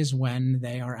companies when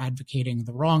they are advocating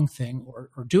the wrong thing or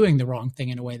doing the wrong thing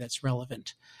in a way that's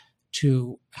relevant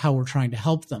to how we're trying to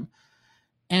help them.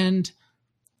 And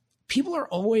people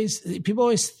always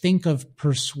think of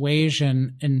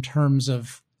persuasion in terms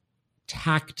of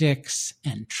tactics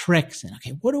and tricks. And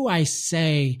okay, what do I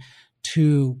say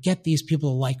to get these people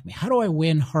to like me? How do I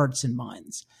win hearts and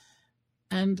minds?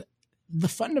 And the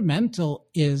fundamental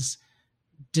is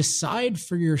decide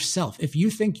for yourself. If you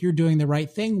think you're doing the right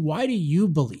thing, why do you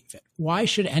believe it? Why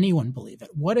should anyone believe it?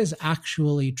 What is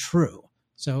actually true?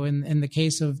 So in the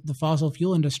case of the fossil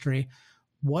fuel industry,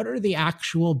 what are the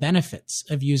actual benefits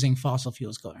of using fossil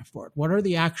fuels going forward? What are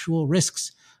the actual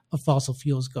risks of fossil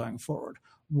fuels going forward?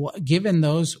 Given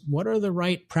those, what are the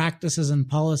right practices and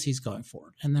policies going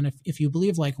forward? And then if you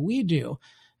believe, like we do,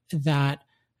 that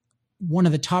one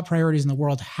of the top priorities in the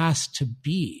world has to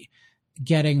be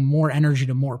getting more energy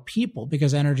to more people,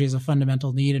 because energy is a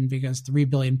fundamental need and because 3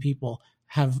 billion people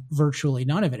have virtually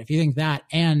none of it. If you think that,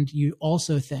 and you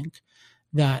also think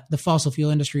that the fossil fuel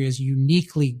industry is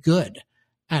uniquely good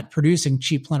at producing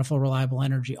cheap, plentiful, reliable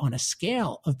energy on a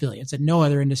scale of billions, that no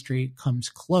other industry comes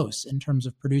close in terms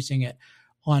of producing it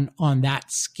on that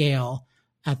scale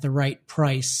at the right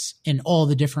price in all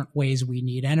the different ways we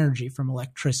need energy, from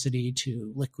electricity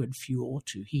to liquid fuel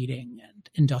to heating and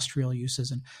industrial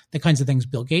uses and the kinds of things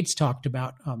Bill Gates talked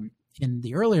about in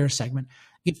the earlier segment.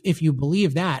 If you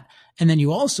believe that, and then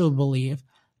you also believe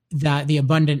that the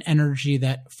abundant energy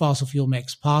that fossil fuel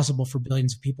makes possible for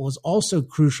billions of people is also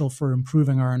crucial for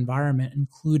improving our environment,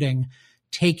 including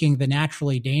taking the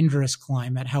naturally dangerous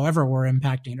climate, however we're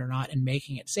impacting it or not, and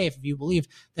making it safe. If you believe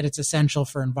that it's essential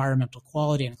for environmental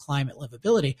quality and climate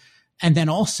livability, and then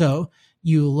also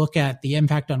you look at the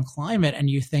impact on climate and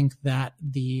you think that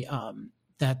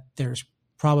that there's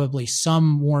probably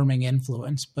some warming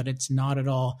influence, but it's not at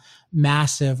all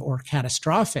massive or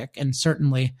catastrophic, and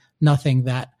certainly nothing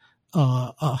that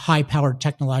a high-powered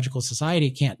technological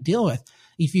society can't deal with.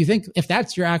 If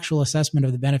that's your actual assessment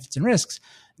of the benefits and risks,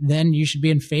 then you should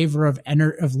be in favor of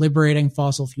liberating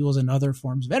fossil fuels and other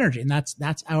forms of energy. And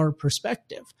that's our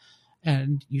perspective.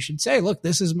 And you should say, look,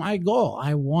 this is my goal.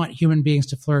 I want human beings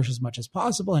to flourish as much as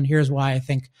possible. And here's why I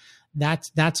think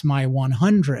that's my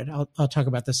 100. I'll talk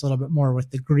about this a little bit more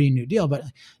with the Green New Deal, but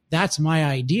that's my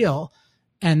ideal.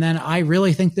 And then I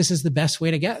really think this is the best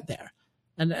way to get there.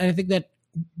 And I think that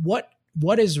what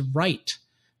is right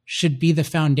should be the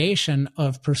foundation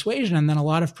of persuasion. And then a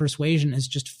lot of persuasion is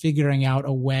just figuring out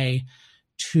a way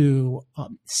to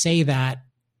say that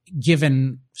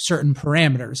given certain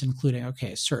parameters, including,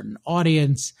 okay, certain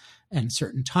audience and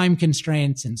certain time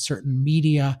constraints and certain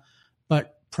media.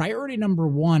 But priority number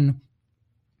one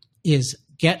is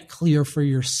get clear for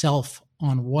yourself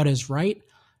on what is right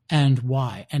and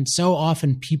why. And so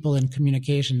often people in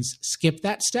communications skip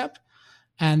that step.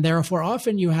 And therefore,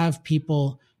 often you have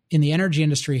people in the energy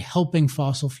industry helping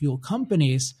fossil fuel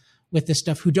companies with this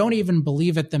stuff who don't even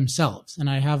believe it themselves. And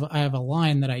I have a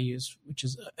line that I use, which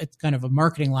is it's kind of a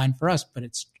marketing line for us, but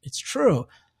it's true,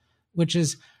 which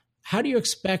is, how do you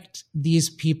expect these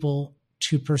people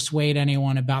to persuade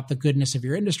anyone about the goodness of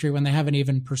your industry when they haven't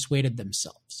even persuaded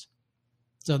themselves.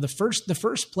 So the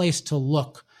first place to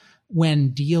look when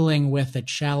dealing with a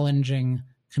challenging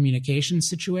communication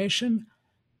situation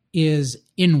is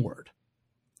inward,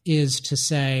 is to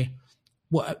say,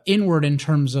 well, inward in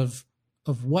terms of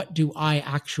what do I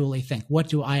actually think? What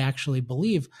do I actually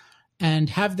believe? And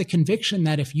have the conviction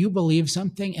that if you believe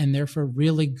something and they're for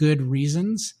really good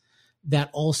reasons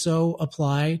that also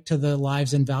apply to the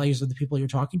lives and values of the people you're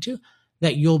talking to,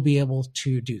 that you'll be able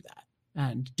to do that.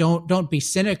 And don't be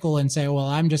cynical and say, well,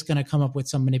 I'm just going to come up with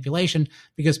some manipulation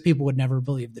because people would never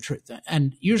believe the truth.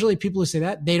 And usually people who say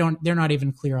that, they're not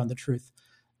even clear on the truth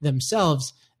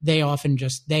themselves. They often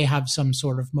they have some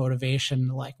sort of motivation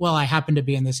like, well, I happen to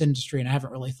be in this industry and I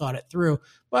haven't really thought it through,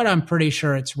 but I'm pretty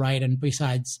sure it's right. And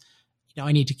besides,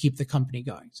 I need to keep the company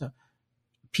going. So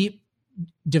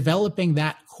developing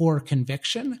that core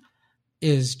conviction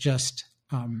is just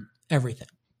everything.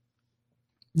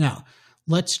 Now,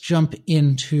 let's jump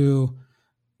into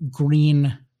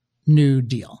Green New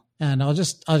Deal. And I'll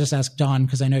just ask Don,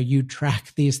 because I know you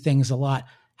track these things a lot.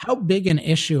 How big an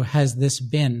issue has this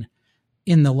been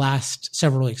in the last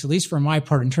several weeks, at least for my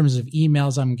part, in terms of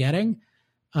emails I'm getting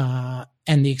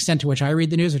and the extent to which I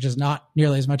read the news, which is not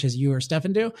nearly as much as you or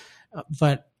Stefan do,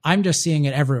 but I'm just seeing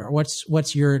it everywhere.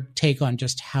 What's your take on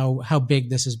just how big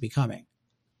this is becoming?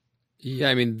 Yeah,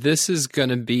 I mean, this is going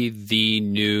to be the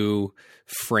new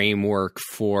framework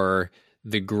for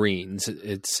the Greens.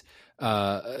 It's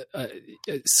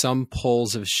some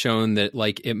polls have shown that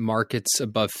it markets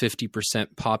above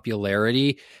 50%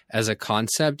 popularity as a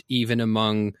concept, even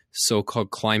among so-called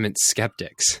climate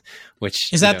skeptics.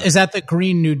 Which is that the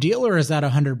Green New Deal, or is that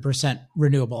 100%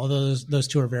 renewable? Those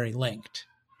two are very linked.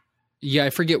 Yeah,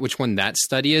 I forget which one that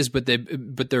study is, but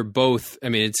they're both. I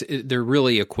mean, they're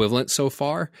really equivalent so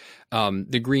far.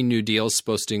 The Green New Deal is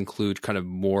supposed to include kind of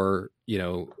more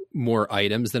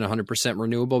items than 100%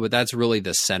 renewable, but that's really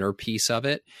the centerpiece of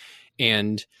it.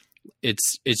 And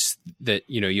it's that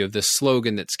you have this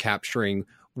slogan that's capturing.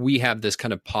 We have this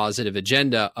kind of positive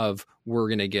agenda of we're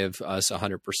going to give us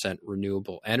 100%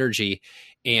 renewable energy,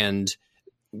 and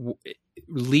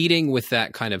leading with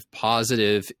that kind of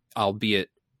positive, albeit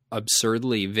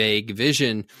absurdly vague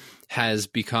vision, has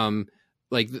become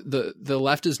the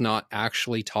left is not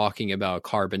actually talking about a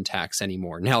carbon tax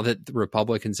anymore. Now that the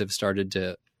Republicans have started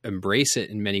to embrace it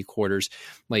in many quarters,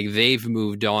 they've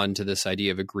moved on to this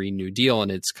idea of a Green New Deal, and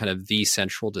it's kind of the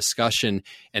central discussion,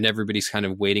 and everybody's kind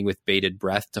of waiting with bated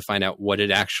breath to find out what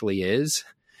it actually is.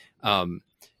 And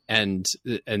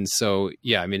so,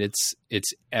 yeah, I mean,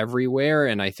 it's everywhere,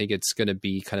 and I think it's going to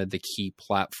be kind of the key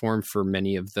platform for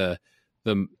many of the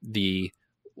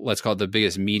let's call it the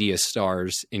biggest media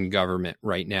stars in government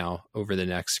right now over the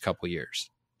next couple of years.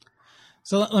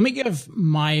 So let me give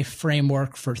my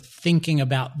framework for thinking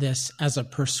about this as a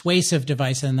persuasive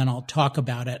device, and then I'll talk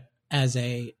about it as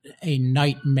a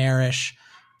nightmarish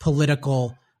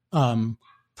political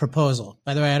proposal.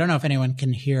 By the way, I don't know if anyone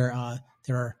can hear.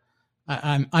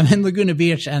 I'm in Laguna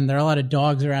Beach, and there are a lot of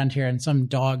dogs around here, and some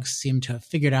dogs seem to have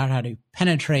figured out how to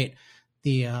penetrate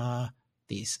the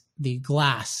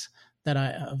glass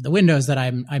of the windows that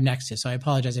I'm next to. So I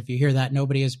apologize if you hear that.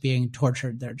 Nobody is being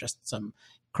tortured. They're just some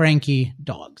cranky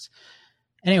dogs.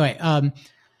 Anyway, I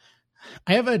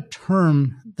have a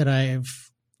term that I've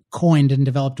coined and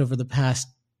developed over the past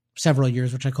several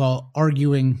years, which I call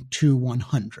arguing to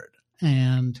 100.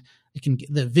 And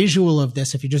the visual of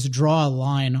this, if you just draw a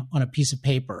line on a piece of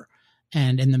paper,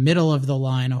 and in the middle of the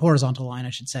line, a horizontal line, I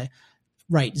should say,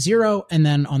 write 0, and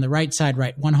then on the right side,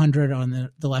 write 100,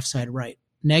 on the left side, write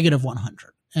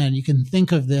 -100. And you can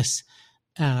think of this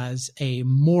as a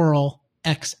moral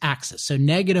x-axis. So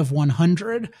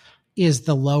 -100 is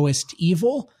the lowest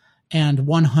evil, and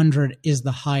 100 is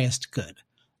the highest good.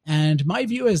 And my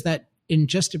view is that in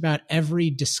just about every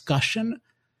discussion,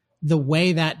 the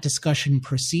way that discussion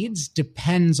proceeds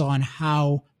depends on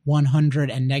how 100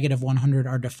 and -100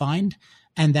 are defined,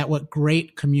 and that what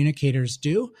great communicators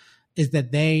do is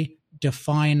that they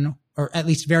define, or at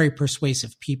least very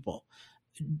persuasive people,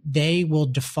 they will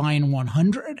define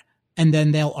 100, and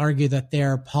then they'll argue that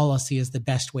their policy is the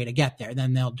best way to get there.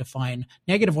 Then they'll define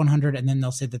 -100, and then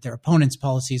they'll say that their opponent's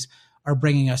policies are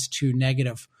bringing us to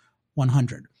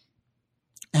 -100.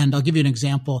 And I'll give you an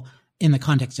example in the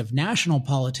context of national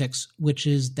politics, which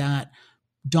is that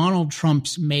Donald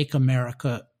Trump's Make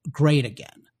America Great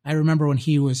Again. I remember when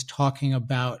he was talking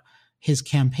about his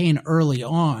campaign early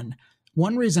on,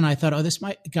 one reason I thought, this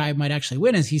guy might actually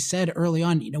win is he said early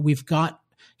on,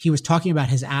 he was talking about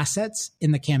his assets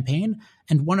in the campaign.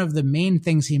 And one of the main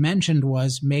things he mentioned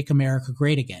was Make America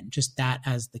Great Again, just that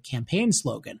as the campaign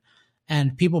slogan.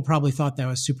 And people probably thought that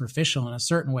was superficial. In a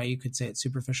certain way, you could say it's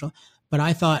superficial. But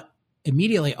I thought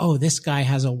immediately, oh, this guy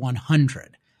has a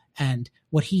 100. And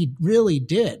what he really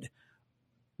did,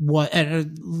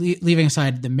 leaving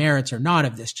aside the merits or not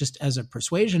of this, just as a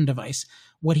persuasion device,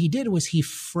 what he did was he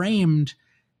framed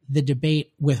the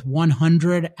debate with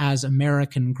 100 as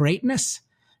American greatness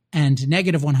and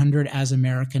negative 100 as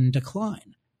American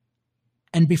decline.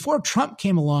 And before Trump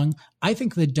came along, I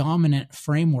think the dominant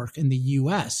framework in the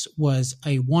US was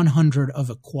a 100 of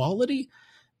equality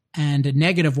and a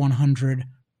negative 100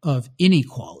 of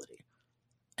inequality.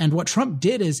 And what Trump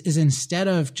did is instead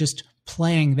of just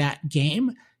playing that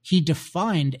game, he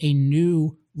defined a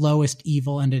new lowest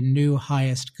evil and a new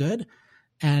highest good.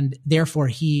 And therefore,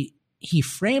 he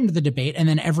framed the debate, and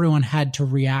then everyone had to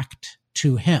react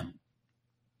to him.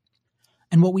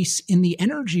 And what we in the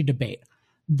energy debate,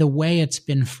 the way it's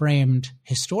been framed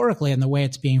historically and the way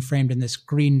it's being framed in this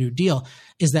Green New Deal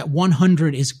is that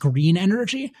 100 is green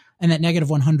energy and that negative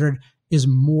 100 is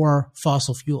more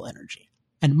fossil fuel energy.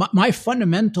 And my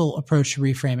fundamental approach to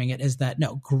reframing it is that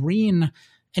no, green,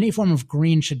 any form of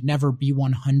green should never be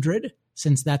 100,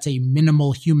 since that's a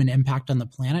minimal human impact on the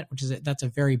planet, that's a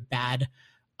very bad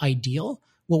ideal.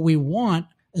 What we want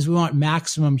is we want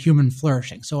maximum human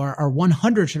flourishing. So our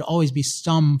 100 should always be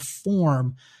some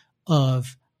form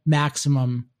of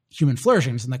maximum human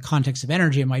flourishing. So in the context of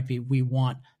energy, it might be we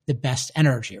want the best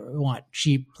energy, or we want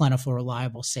cheap, plentiful,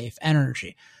 reliable, safe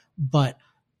energy. But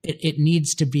it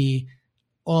needs to be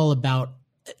all about,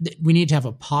 we need to have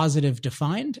a positive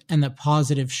defined, and the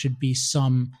positive should be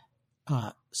some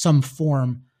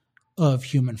form of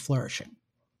human flourishing.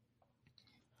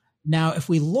 Now, if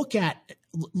we look at,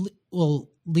 we'll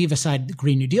leave aside the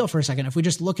Green New Deal for a second. If we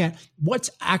just look at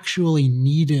what's actually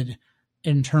needed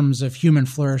in terms of human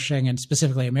flourishing, and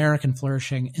specifically American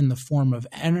flourishing in the form of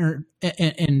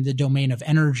in the domain of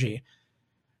energy,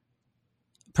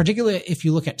 particularly if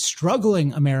you look at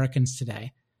struggling Americans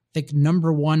today, I think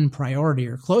number one priority,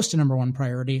 or close to number one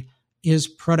priority, is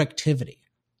productivity.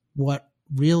 What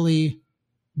really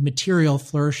material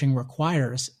flourishing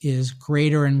requires is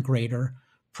greater and greater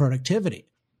productivity.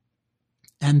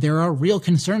 And there are real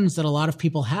concerns that a lot of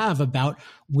people have about,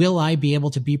 will I be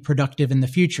able to be productive in the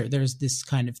future? There's this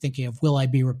kind of thinking of, will I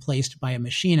be replaced by a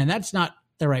machine? And that's not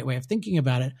the right way of thinking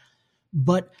about it.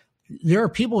 But there are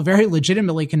people very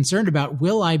legitimately concerned about,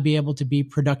 will I be able to be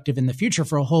productive in the future,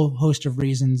 for a whole host of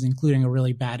reasons, including a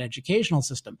really bad educational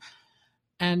system.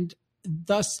 And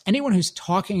thus, anyone who's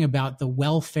talking about the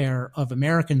welfare of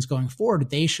Americans going forward,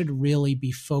 they should really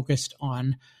be focused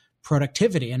on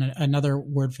productivity. And another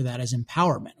word for that is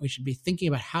empowerment. We should be thinking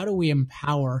about, how do we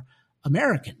empower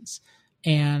Americans?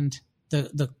 And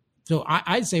so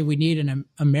I'd say we need an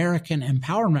American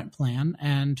empowerment plan.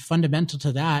 And fundamental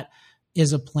to that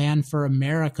is a plan for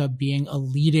America being a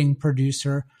leading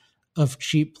producer of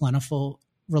cheap, plentiful,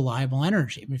 reliable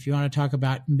energy. If you want to talk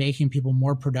about making people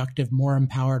more productive, more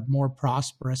empowered, more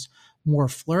prosperous, more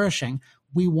flourishing,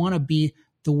 we want to be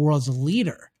the world's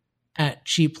leader at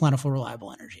cheap, plentiful,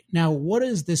 reliable energy. Now, what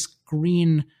does this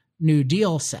Green New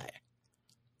Deal say?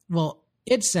 Well,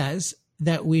 it says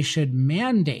that we should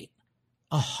mandate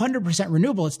 100%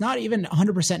 renewable. It's not even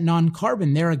 100%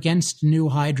 non-carbon. They're against new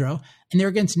hydro, and they're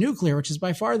against nuclear, which is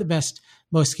by far the best,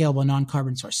 most scalable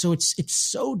non-carbon source. So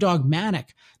it's so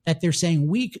dogmatic that they're saying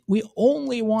we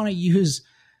only want to use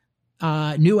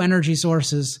new energy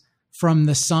sources from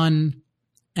the sun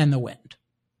and the wind.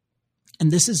 And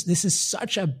this is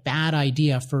such a bad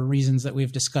idea for reasons that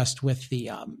we've discussed with the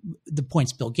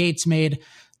points Bill Gates made,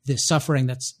 the suffering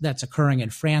that's occurring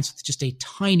in France with just a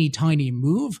tiny, tiny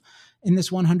move in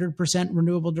this 100%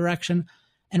 renewable direction.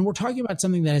 And we're talking about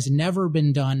something that has never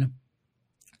been done,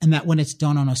 and that when it's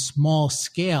done on a small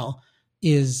scale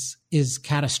is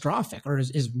catastrophic, or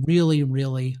is really,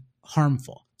 really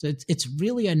harmful. So it's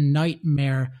really a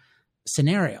nightmare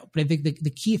scenario. But I think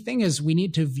the key thing is we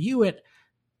need to view it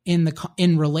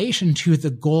in relation to the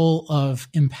goal of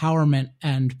empowerment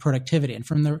and productivity. And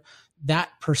from that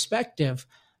perspective,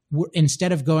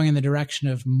 instead of going in the direction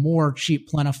of more cheap,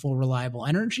 plentiful, reliable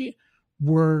energy,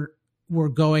 we're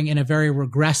going in a very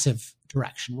regressive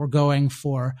direction. We're going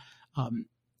for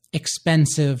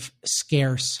expensive,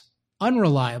 scarce,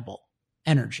 unreliable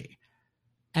energy.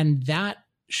 And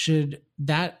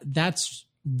that's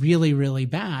really, really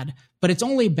bad. But it's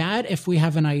only bad if we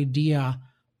have an idea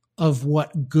of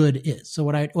what good is. So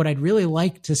what I'd really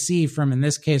like to see from, in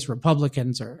this case,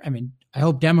 Republicans, I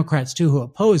hope Democrats too, who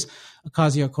oppose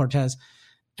Ocasio-Cortez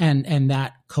and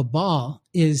that cabal,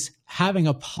 is having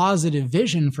a positive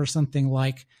vision for something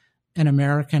like an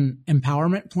American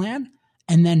empowerment plan,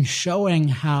 and then showing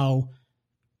how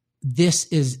this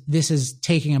is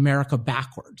taking America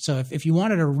backward. So if you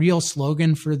wanted a real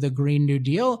slogan for the Green New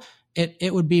Deal,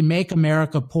 it would be "Make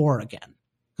America Poor Again."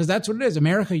 Because that's what it is.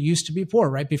 America used to be poor,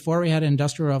 right? Before we had an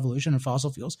industrial revolution and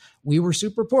fossil fuels, we were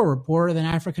super poor. We're poorer than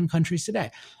African countries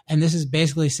today. And this is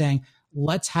basically saying,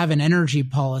 let's have an energy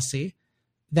policy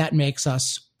that makes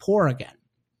us poor again.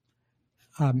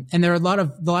 And there are a lot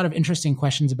of interesting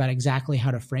questions about exactly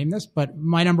how to frame this. But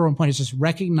my number one point is just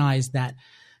recognize that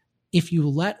if you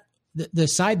let the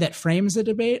side that frames the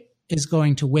debate is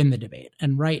going to win the debate.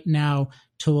 And right now,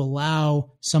 to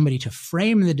allow somebody to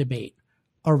frame the debate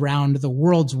around the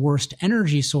world's worst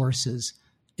energy sources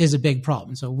is a big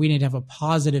problem. So we need to have a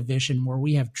positive vision where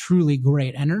we have truly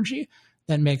great energy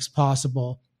that makes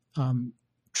possible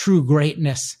true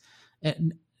greatness,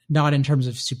 not in terms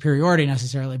of superiority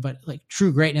necessarily, but like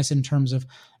true greatness in terms of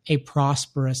a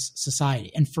prosperous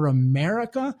society. And for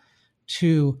America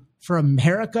to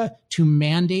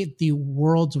mandate the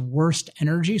world's worst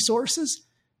energy sources,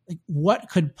 like what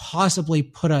could possibly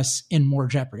put us in more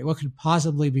jeopardy? What could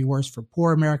possibly be worse for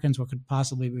poor Americans? What could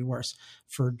possibly be worse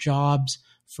for jobs,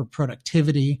 for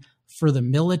productivity, for the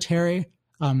military?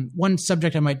 One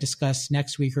subject I might discuss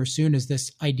next week or soon is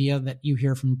this idea that you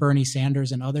hear from Bernie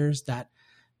Sanders and others that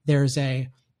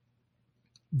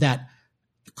that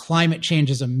climate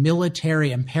change is a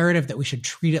military imperative, that we should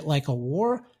treat it like a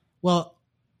war. Well,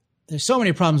 there's so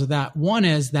many problems with that. One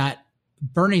is that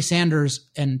Bernie Sanders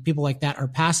and people like that are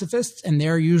pacifists, and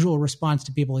their usual response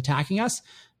to people attacking us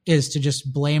is to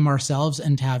just blame ourselves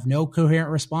and to have no coherent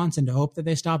response and to hope that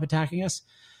they stop attacking us.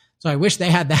 So I wish they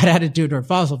had that attitude toward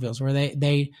fossil fuels, where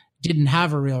they didn't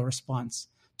have a real response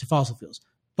to fossil fuels.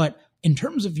 But in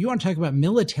terms of, you want to talk about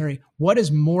military, what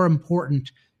is more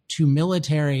important to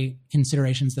military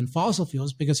considerations than fossil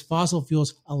fuels? Because fossil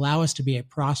fuels allow us to be a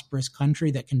prosperous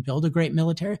country that can build a great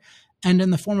military. And in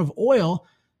the form of oil,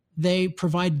 they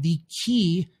provide the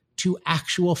key to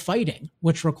actual fighting,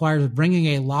 which requires bringing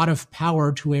a lot of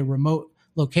power to a remote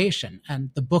location. And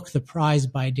the book, The Prize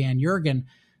by Dan Yergin,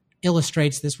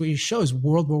 illustrates this, where he shows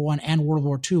World War I and World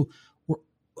War II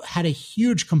had a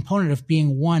huge component of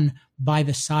being won by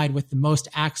the side with the most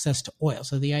access to oil.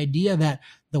 So the idea that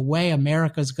the way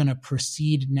America is going to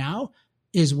proceed now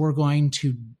is we're going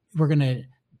to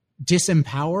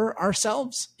disempower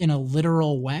ourselves in a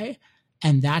literal way.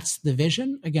 And that's the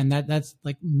vision. Again, that's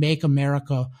like make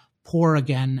America poor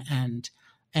again. And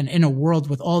in a world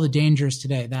with all the dangers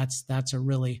today, that's a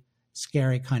really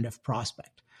scary kind of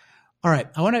prospect. All right,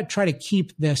 I want to try to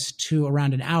keep this to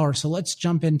around an hour. So let's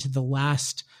jump into the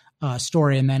last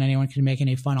story, and then anyone can make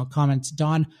any final comments.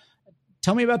 Don,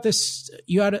 tell me about this.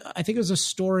 You had, I think it was a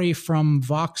story from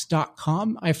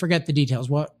Vox.com. I forget the details.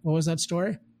 What was that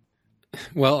story?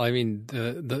 Well, I mean,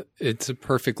 it's a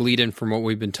perfect lead-in from what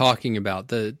we've been talking about.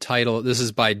 The title, this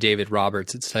is by David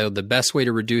Roberts. It's titled, "The Best Way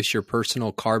to Reduce Your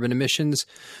Personal Carbon Emissions,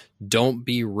 Don't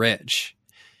Be Rich."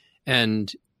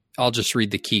 And I'll just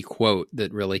read the key quote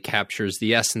that really captures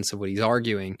the essence of what he's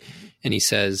arguing. And he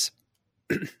says,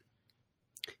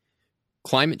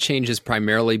 "Climate change is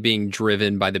primarily being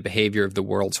driven by the behavior of the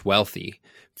world's wealthy."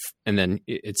 And then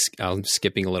I'm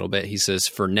skipping a little bit. He says,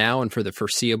 "For now and for the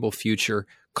foreseeable future,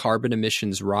 carbon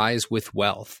emissions rise with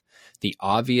wealth. The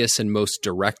obvious and most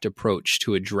direct approach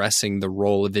to addressing the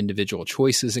role of individual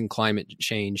choices in climate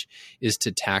change is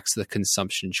to tax the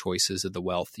consumption choices of the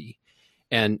wealthy."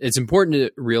 And it's important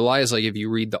to realize, like, if you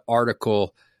read the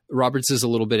article, Roberts is a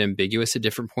little bit ambiguous at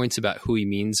different points about who he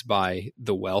means by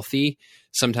the wealthy.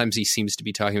 Sometimes he seems to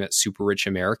be talking about super rich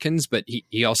Americans, but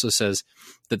he also says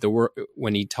that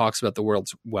when he talks about the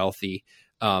world's wealthy,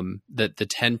 that the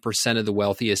 10% of the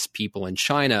wealthiest people in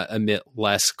China emit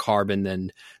less carbon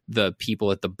than the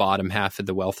people at the bottom half of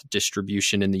the wealth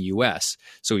distribution in the US.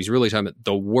 So he's really talking about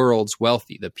the world's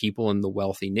wealthy, the people in the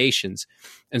wealthy nations.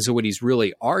 And so what he's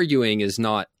really arguing is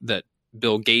not that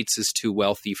Bill Gates is too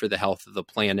wealthy for the health of the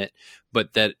planet,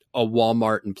 but that a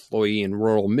Walmart employee in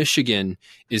rural Michigan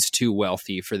is too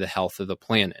wealthy for the health of the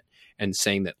planet. And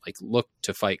saying that, like, look,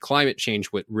 to fight climate change,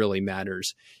 what really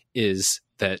matters is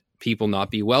that people not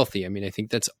be wealthy. I mean, I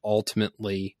think that's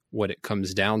ultimately what it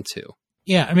comes down to.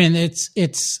 Yeah, I mean,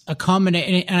 it's a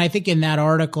combination. And I think in that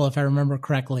article, if I remember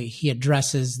correctly, he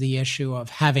addresses the issue of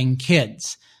having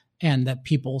kids, and that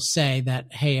people say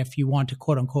that, hey, if you want to,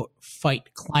 quote unquote,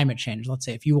 fight climate change, let's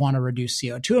say if you want to reduce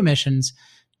CO2 emissions,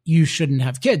 you shouldn't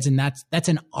have kids. And that's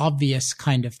an obvious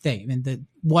kind of thing. I mean,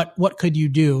 what could you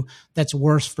do that's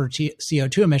worse for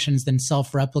CO2 emissions than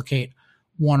self-replicate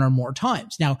one or more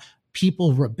times? Now,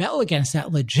 people rebel against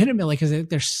that legitimately because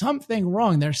there's something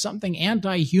wrong. There's something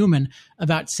anti-human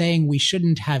about saying we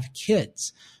shouldn't have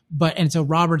kids. And so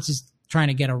Roberts is trying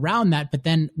to get around that. But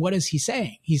then what is he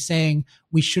saying? He's saying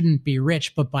we shouldn't be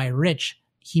rich, but by rich,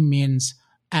 he means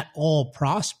at all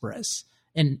prosperous,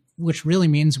 and which really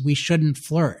means we shouldn't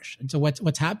flourish. And so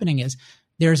what's happening is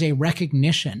there's a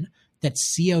recognition that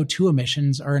CO2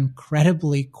 emissions are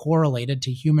incredibly correlated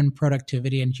to human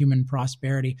productivity and human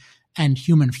prosperity and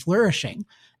human flourishing.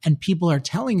 And people are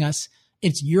telling us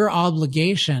it's your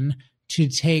obligation to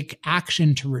take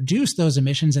action to reduce those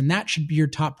emissions, and that should be your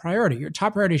top priority. Your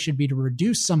top priority should be to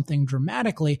reduce something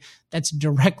dramatically that's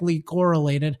directly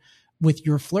correlated with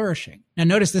your flourishing. Now,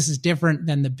 notice this is different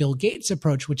than the Bill Gates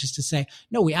approach, which is to say,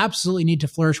 no, we absolutely need to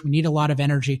flourish. We need a lot of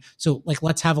energy. So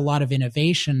let's have a lot of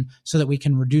innovation so that we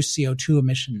can reduce CO2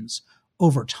 emissions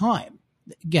over time.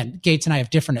 Again, Gates and I have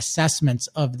different assessments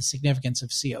of the significance of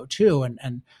CO2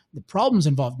 and the problems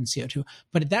involved in CO2,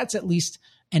 but that's at least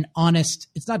an honest,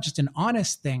 it's not just an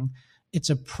honest thing, it's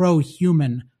a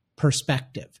pro-human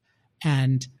perspective.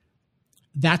 And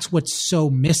that's what's so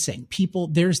missing.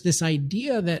 There's this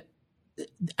idea that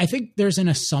I think there's an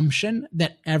assumption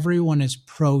that everyone is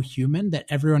pro-human, that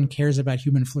everyone cares about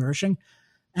human flourishing.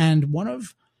 And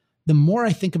the more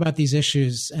I think about these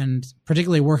issues, and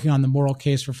particularly working on the moral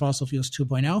case for fossil fuels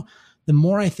 2.0, the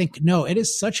more I think, no, it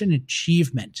is such an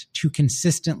achievement to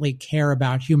consistently care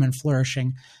about human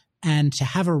flourishing and to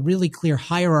have a really clear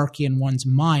hierarchy in one's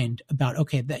mind about,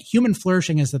 okay, that human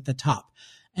flourishing is at the top.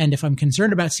 And if I'm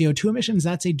concerned about CO2 emissions,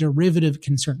 that's a derivative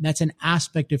concern. That's an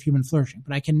aspect of human flourishing.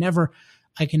 But I can never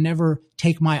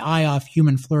take my eye off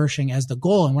human flourishing as the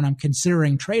goal. And when I'm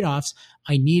considering trade-offs,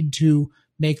 I need to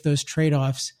make those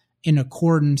trade-offs in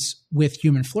accordance with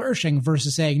human flourishing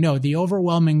versus saying, no, the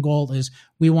overwhelming goal is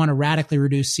we want to radically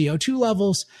reduce CO2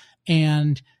 levels.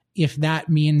 And if that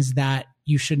means that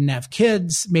you shouldn't have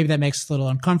kids, maybe that makes it a little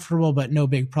uncomfortable, but no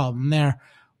big problem there.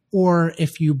 Or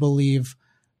if you believe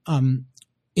that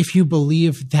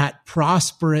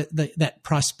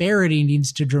prosperity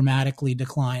needs to dramatically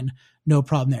decline, no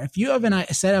problem there. If you have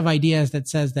a set of ideas that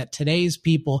says that today's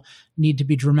people need to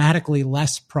be dramatically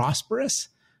less prosperous,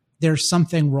 there's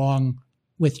something wrong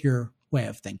with your way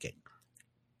of thinking.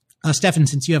 Stefan,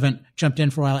 since you haven't jumped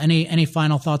in for a while, any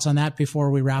final thoughts on that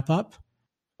before we wrap up?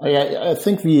 I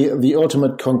think the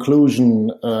ultimate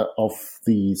conclusion of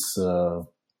these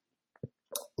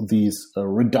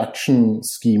reduction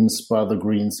schemes by the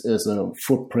Greens is a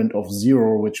footprint of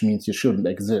 0, which means you shouldn't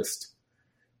exist.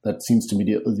 That seems to be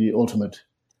the ultimate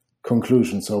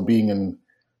conclusion. So being an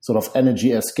sort of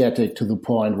energy ascetic to the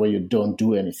point where you don't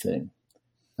do anything.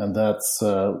 And that's,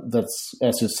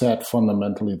 as you said,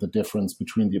 fundamentally the difference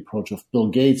between the approach of Bill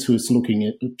Gates, who is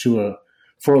looking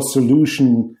for a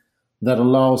solution that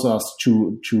allows us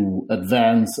to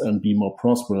advance and be more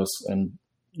prosperous, and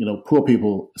poor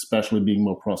people especially being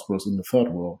more prosperous in the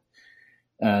third world,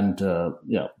 and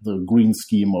the green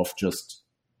scheme of just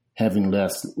having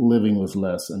less, living with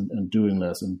less, and doing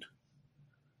less, and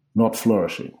not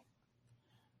flourishing.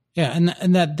 Yeah, and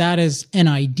that is an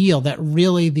ideal. That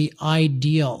really the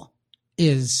ideal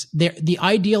is the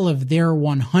ideal of their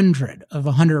 100 of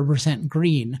 100%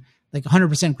 green. Like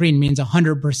 100% green means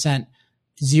 100%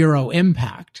 zero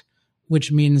impact,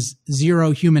 which means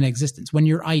zero human existence. When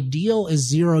your ideal is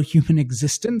zero human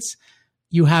existence,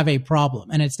 you have a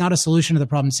problem. And it's not a solution to the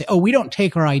problem to say, oh, we don't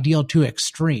take our ideal to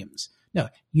extremes. No,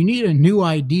 you need a new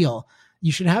ideal.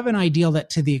 You should have an ideal that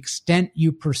to the extent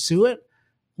you pursue it,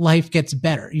 life gets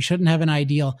better. You shouldn't have an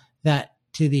ideal that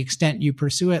to the extent you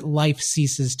pursue it, life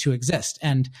ceases to exist.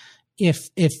 And if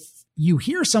you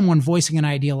hear someone voicing an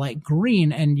idea like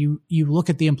green and you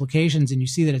look at the implications and you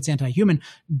see that it's anti-human,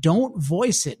 don't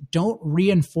voice it. Don't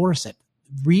reinforce it.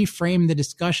 Reframe the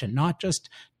discussion, not just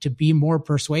to be more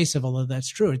persuasive, although that's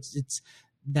true.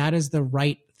 That is the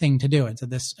right thing to do. And so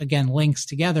this, again, links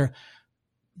together.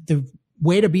 The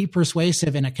way to be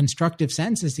persuasive in a constructive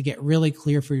sense is to get really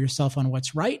clear for yourself on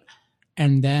what's right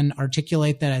and then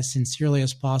articulate that as sincerely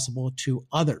as possible to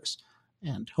others.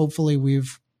 And hopefully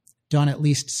we've done at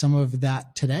least some of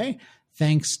that today.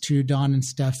 Thanks to Don and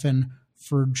Stefan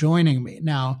for joining me.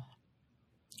 Now,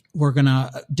 we're going to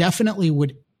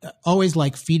would always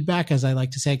like feedback, as I like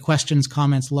to say, questions,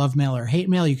 comments, love mail, or hate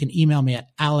mail. You can email me at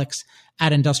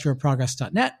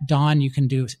alex@industrialprogress.net. Don, you can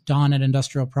do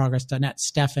don@industrialprogress.net.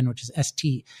 Stefan, which is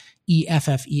STEFFEN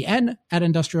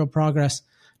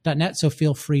 @industrialprogress.net. So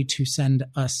feel free to send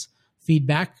us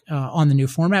feedback on the new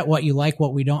format, what you like,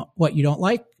 what you don't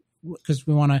like, because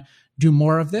we want to do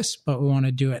more of this, but we want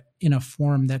to do it in a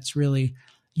form that's really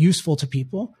useful to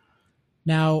people.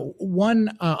 Now,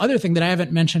 one other thing that I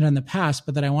haven't mentioned in the past,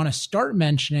 but that I want to start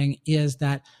mentioning is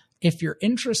that if you're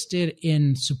interested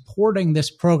in supporting this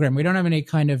program, we don't have any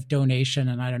kind of donation,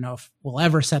 and I don't know if we'll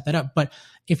ever set that up, but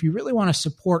if you really want to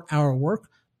support our work,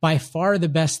 by far the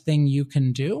best thing you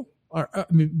can do, or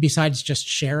besides just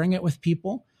sharing it with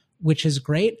people, which is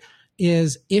great,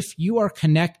 is if you are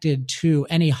connected to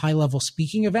any high-level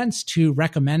speaking events, to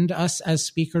recommend us as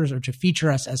speakers or to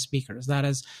feature us as speakers. That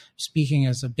is, speaking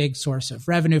is a big source of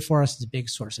revenue for us, it's a big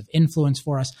source of influence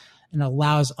for us, and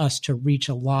allows us to reach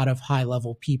a lot of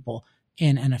high-level people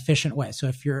in an efficient way. So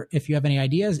if you have any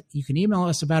ideas, you can email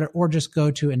us about it, or just go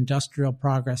to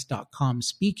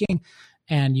industrialprogress.com/speaking,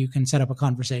 and you can set up a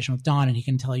conversation with Don, and he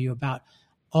can tell you about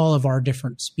all of our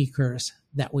different speakers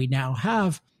that we now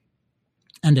have.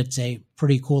 And it's a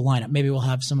pretty cool lineup. Maybe we'll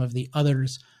have some of the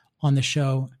others on the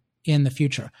show in the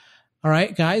future. All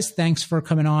right, guys, thanks for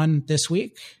coming on this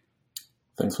week.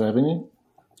 Thanks for having me.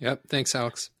 Yep. Thanks,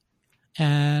 Alex.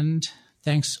 And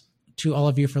thanks to all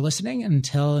of you for listening.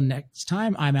 Until next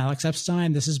time, I'm Alex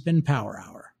Epstein. This has been Power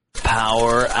Hour.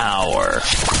 Power Hour.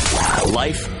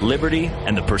 Life, liberty,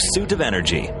 and the pursuit of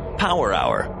energy. Power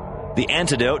Hour. The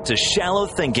antidote to shallow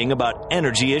thinking about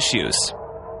energy issues.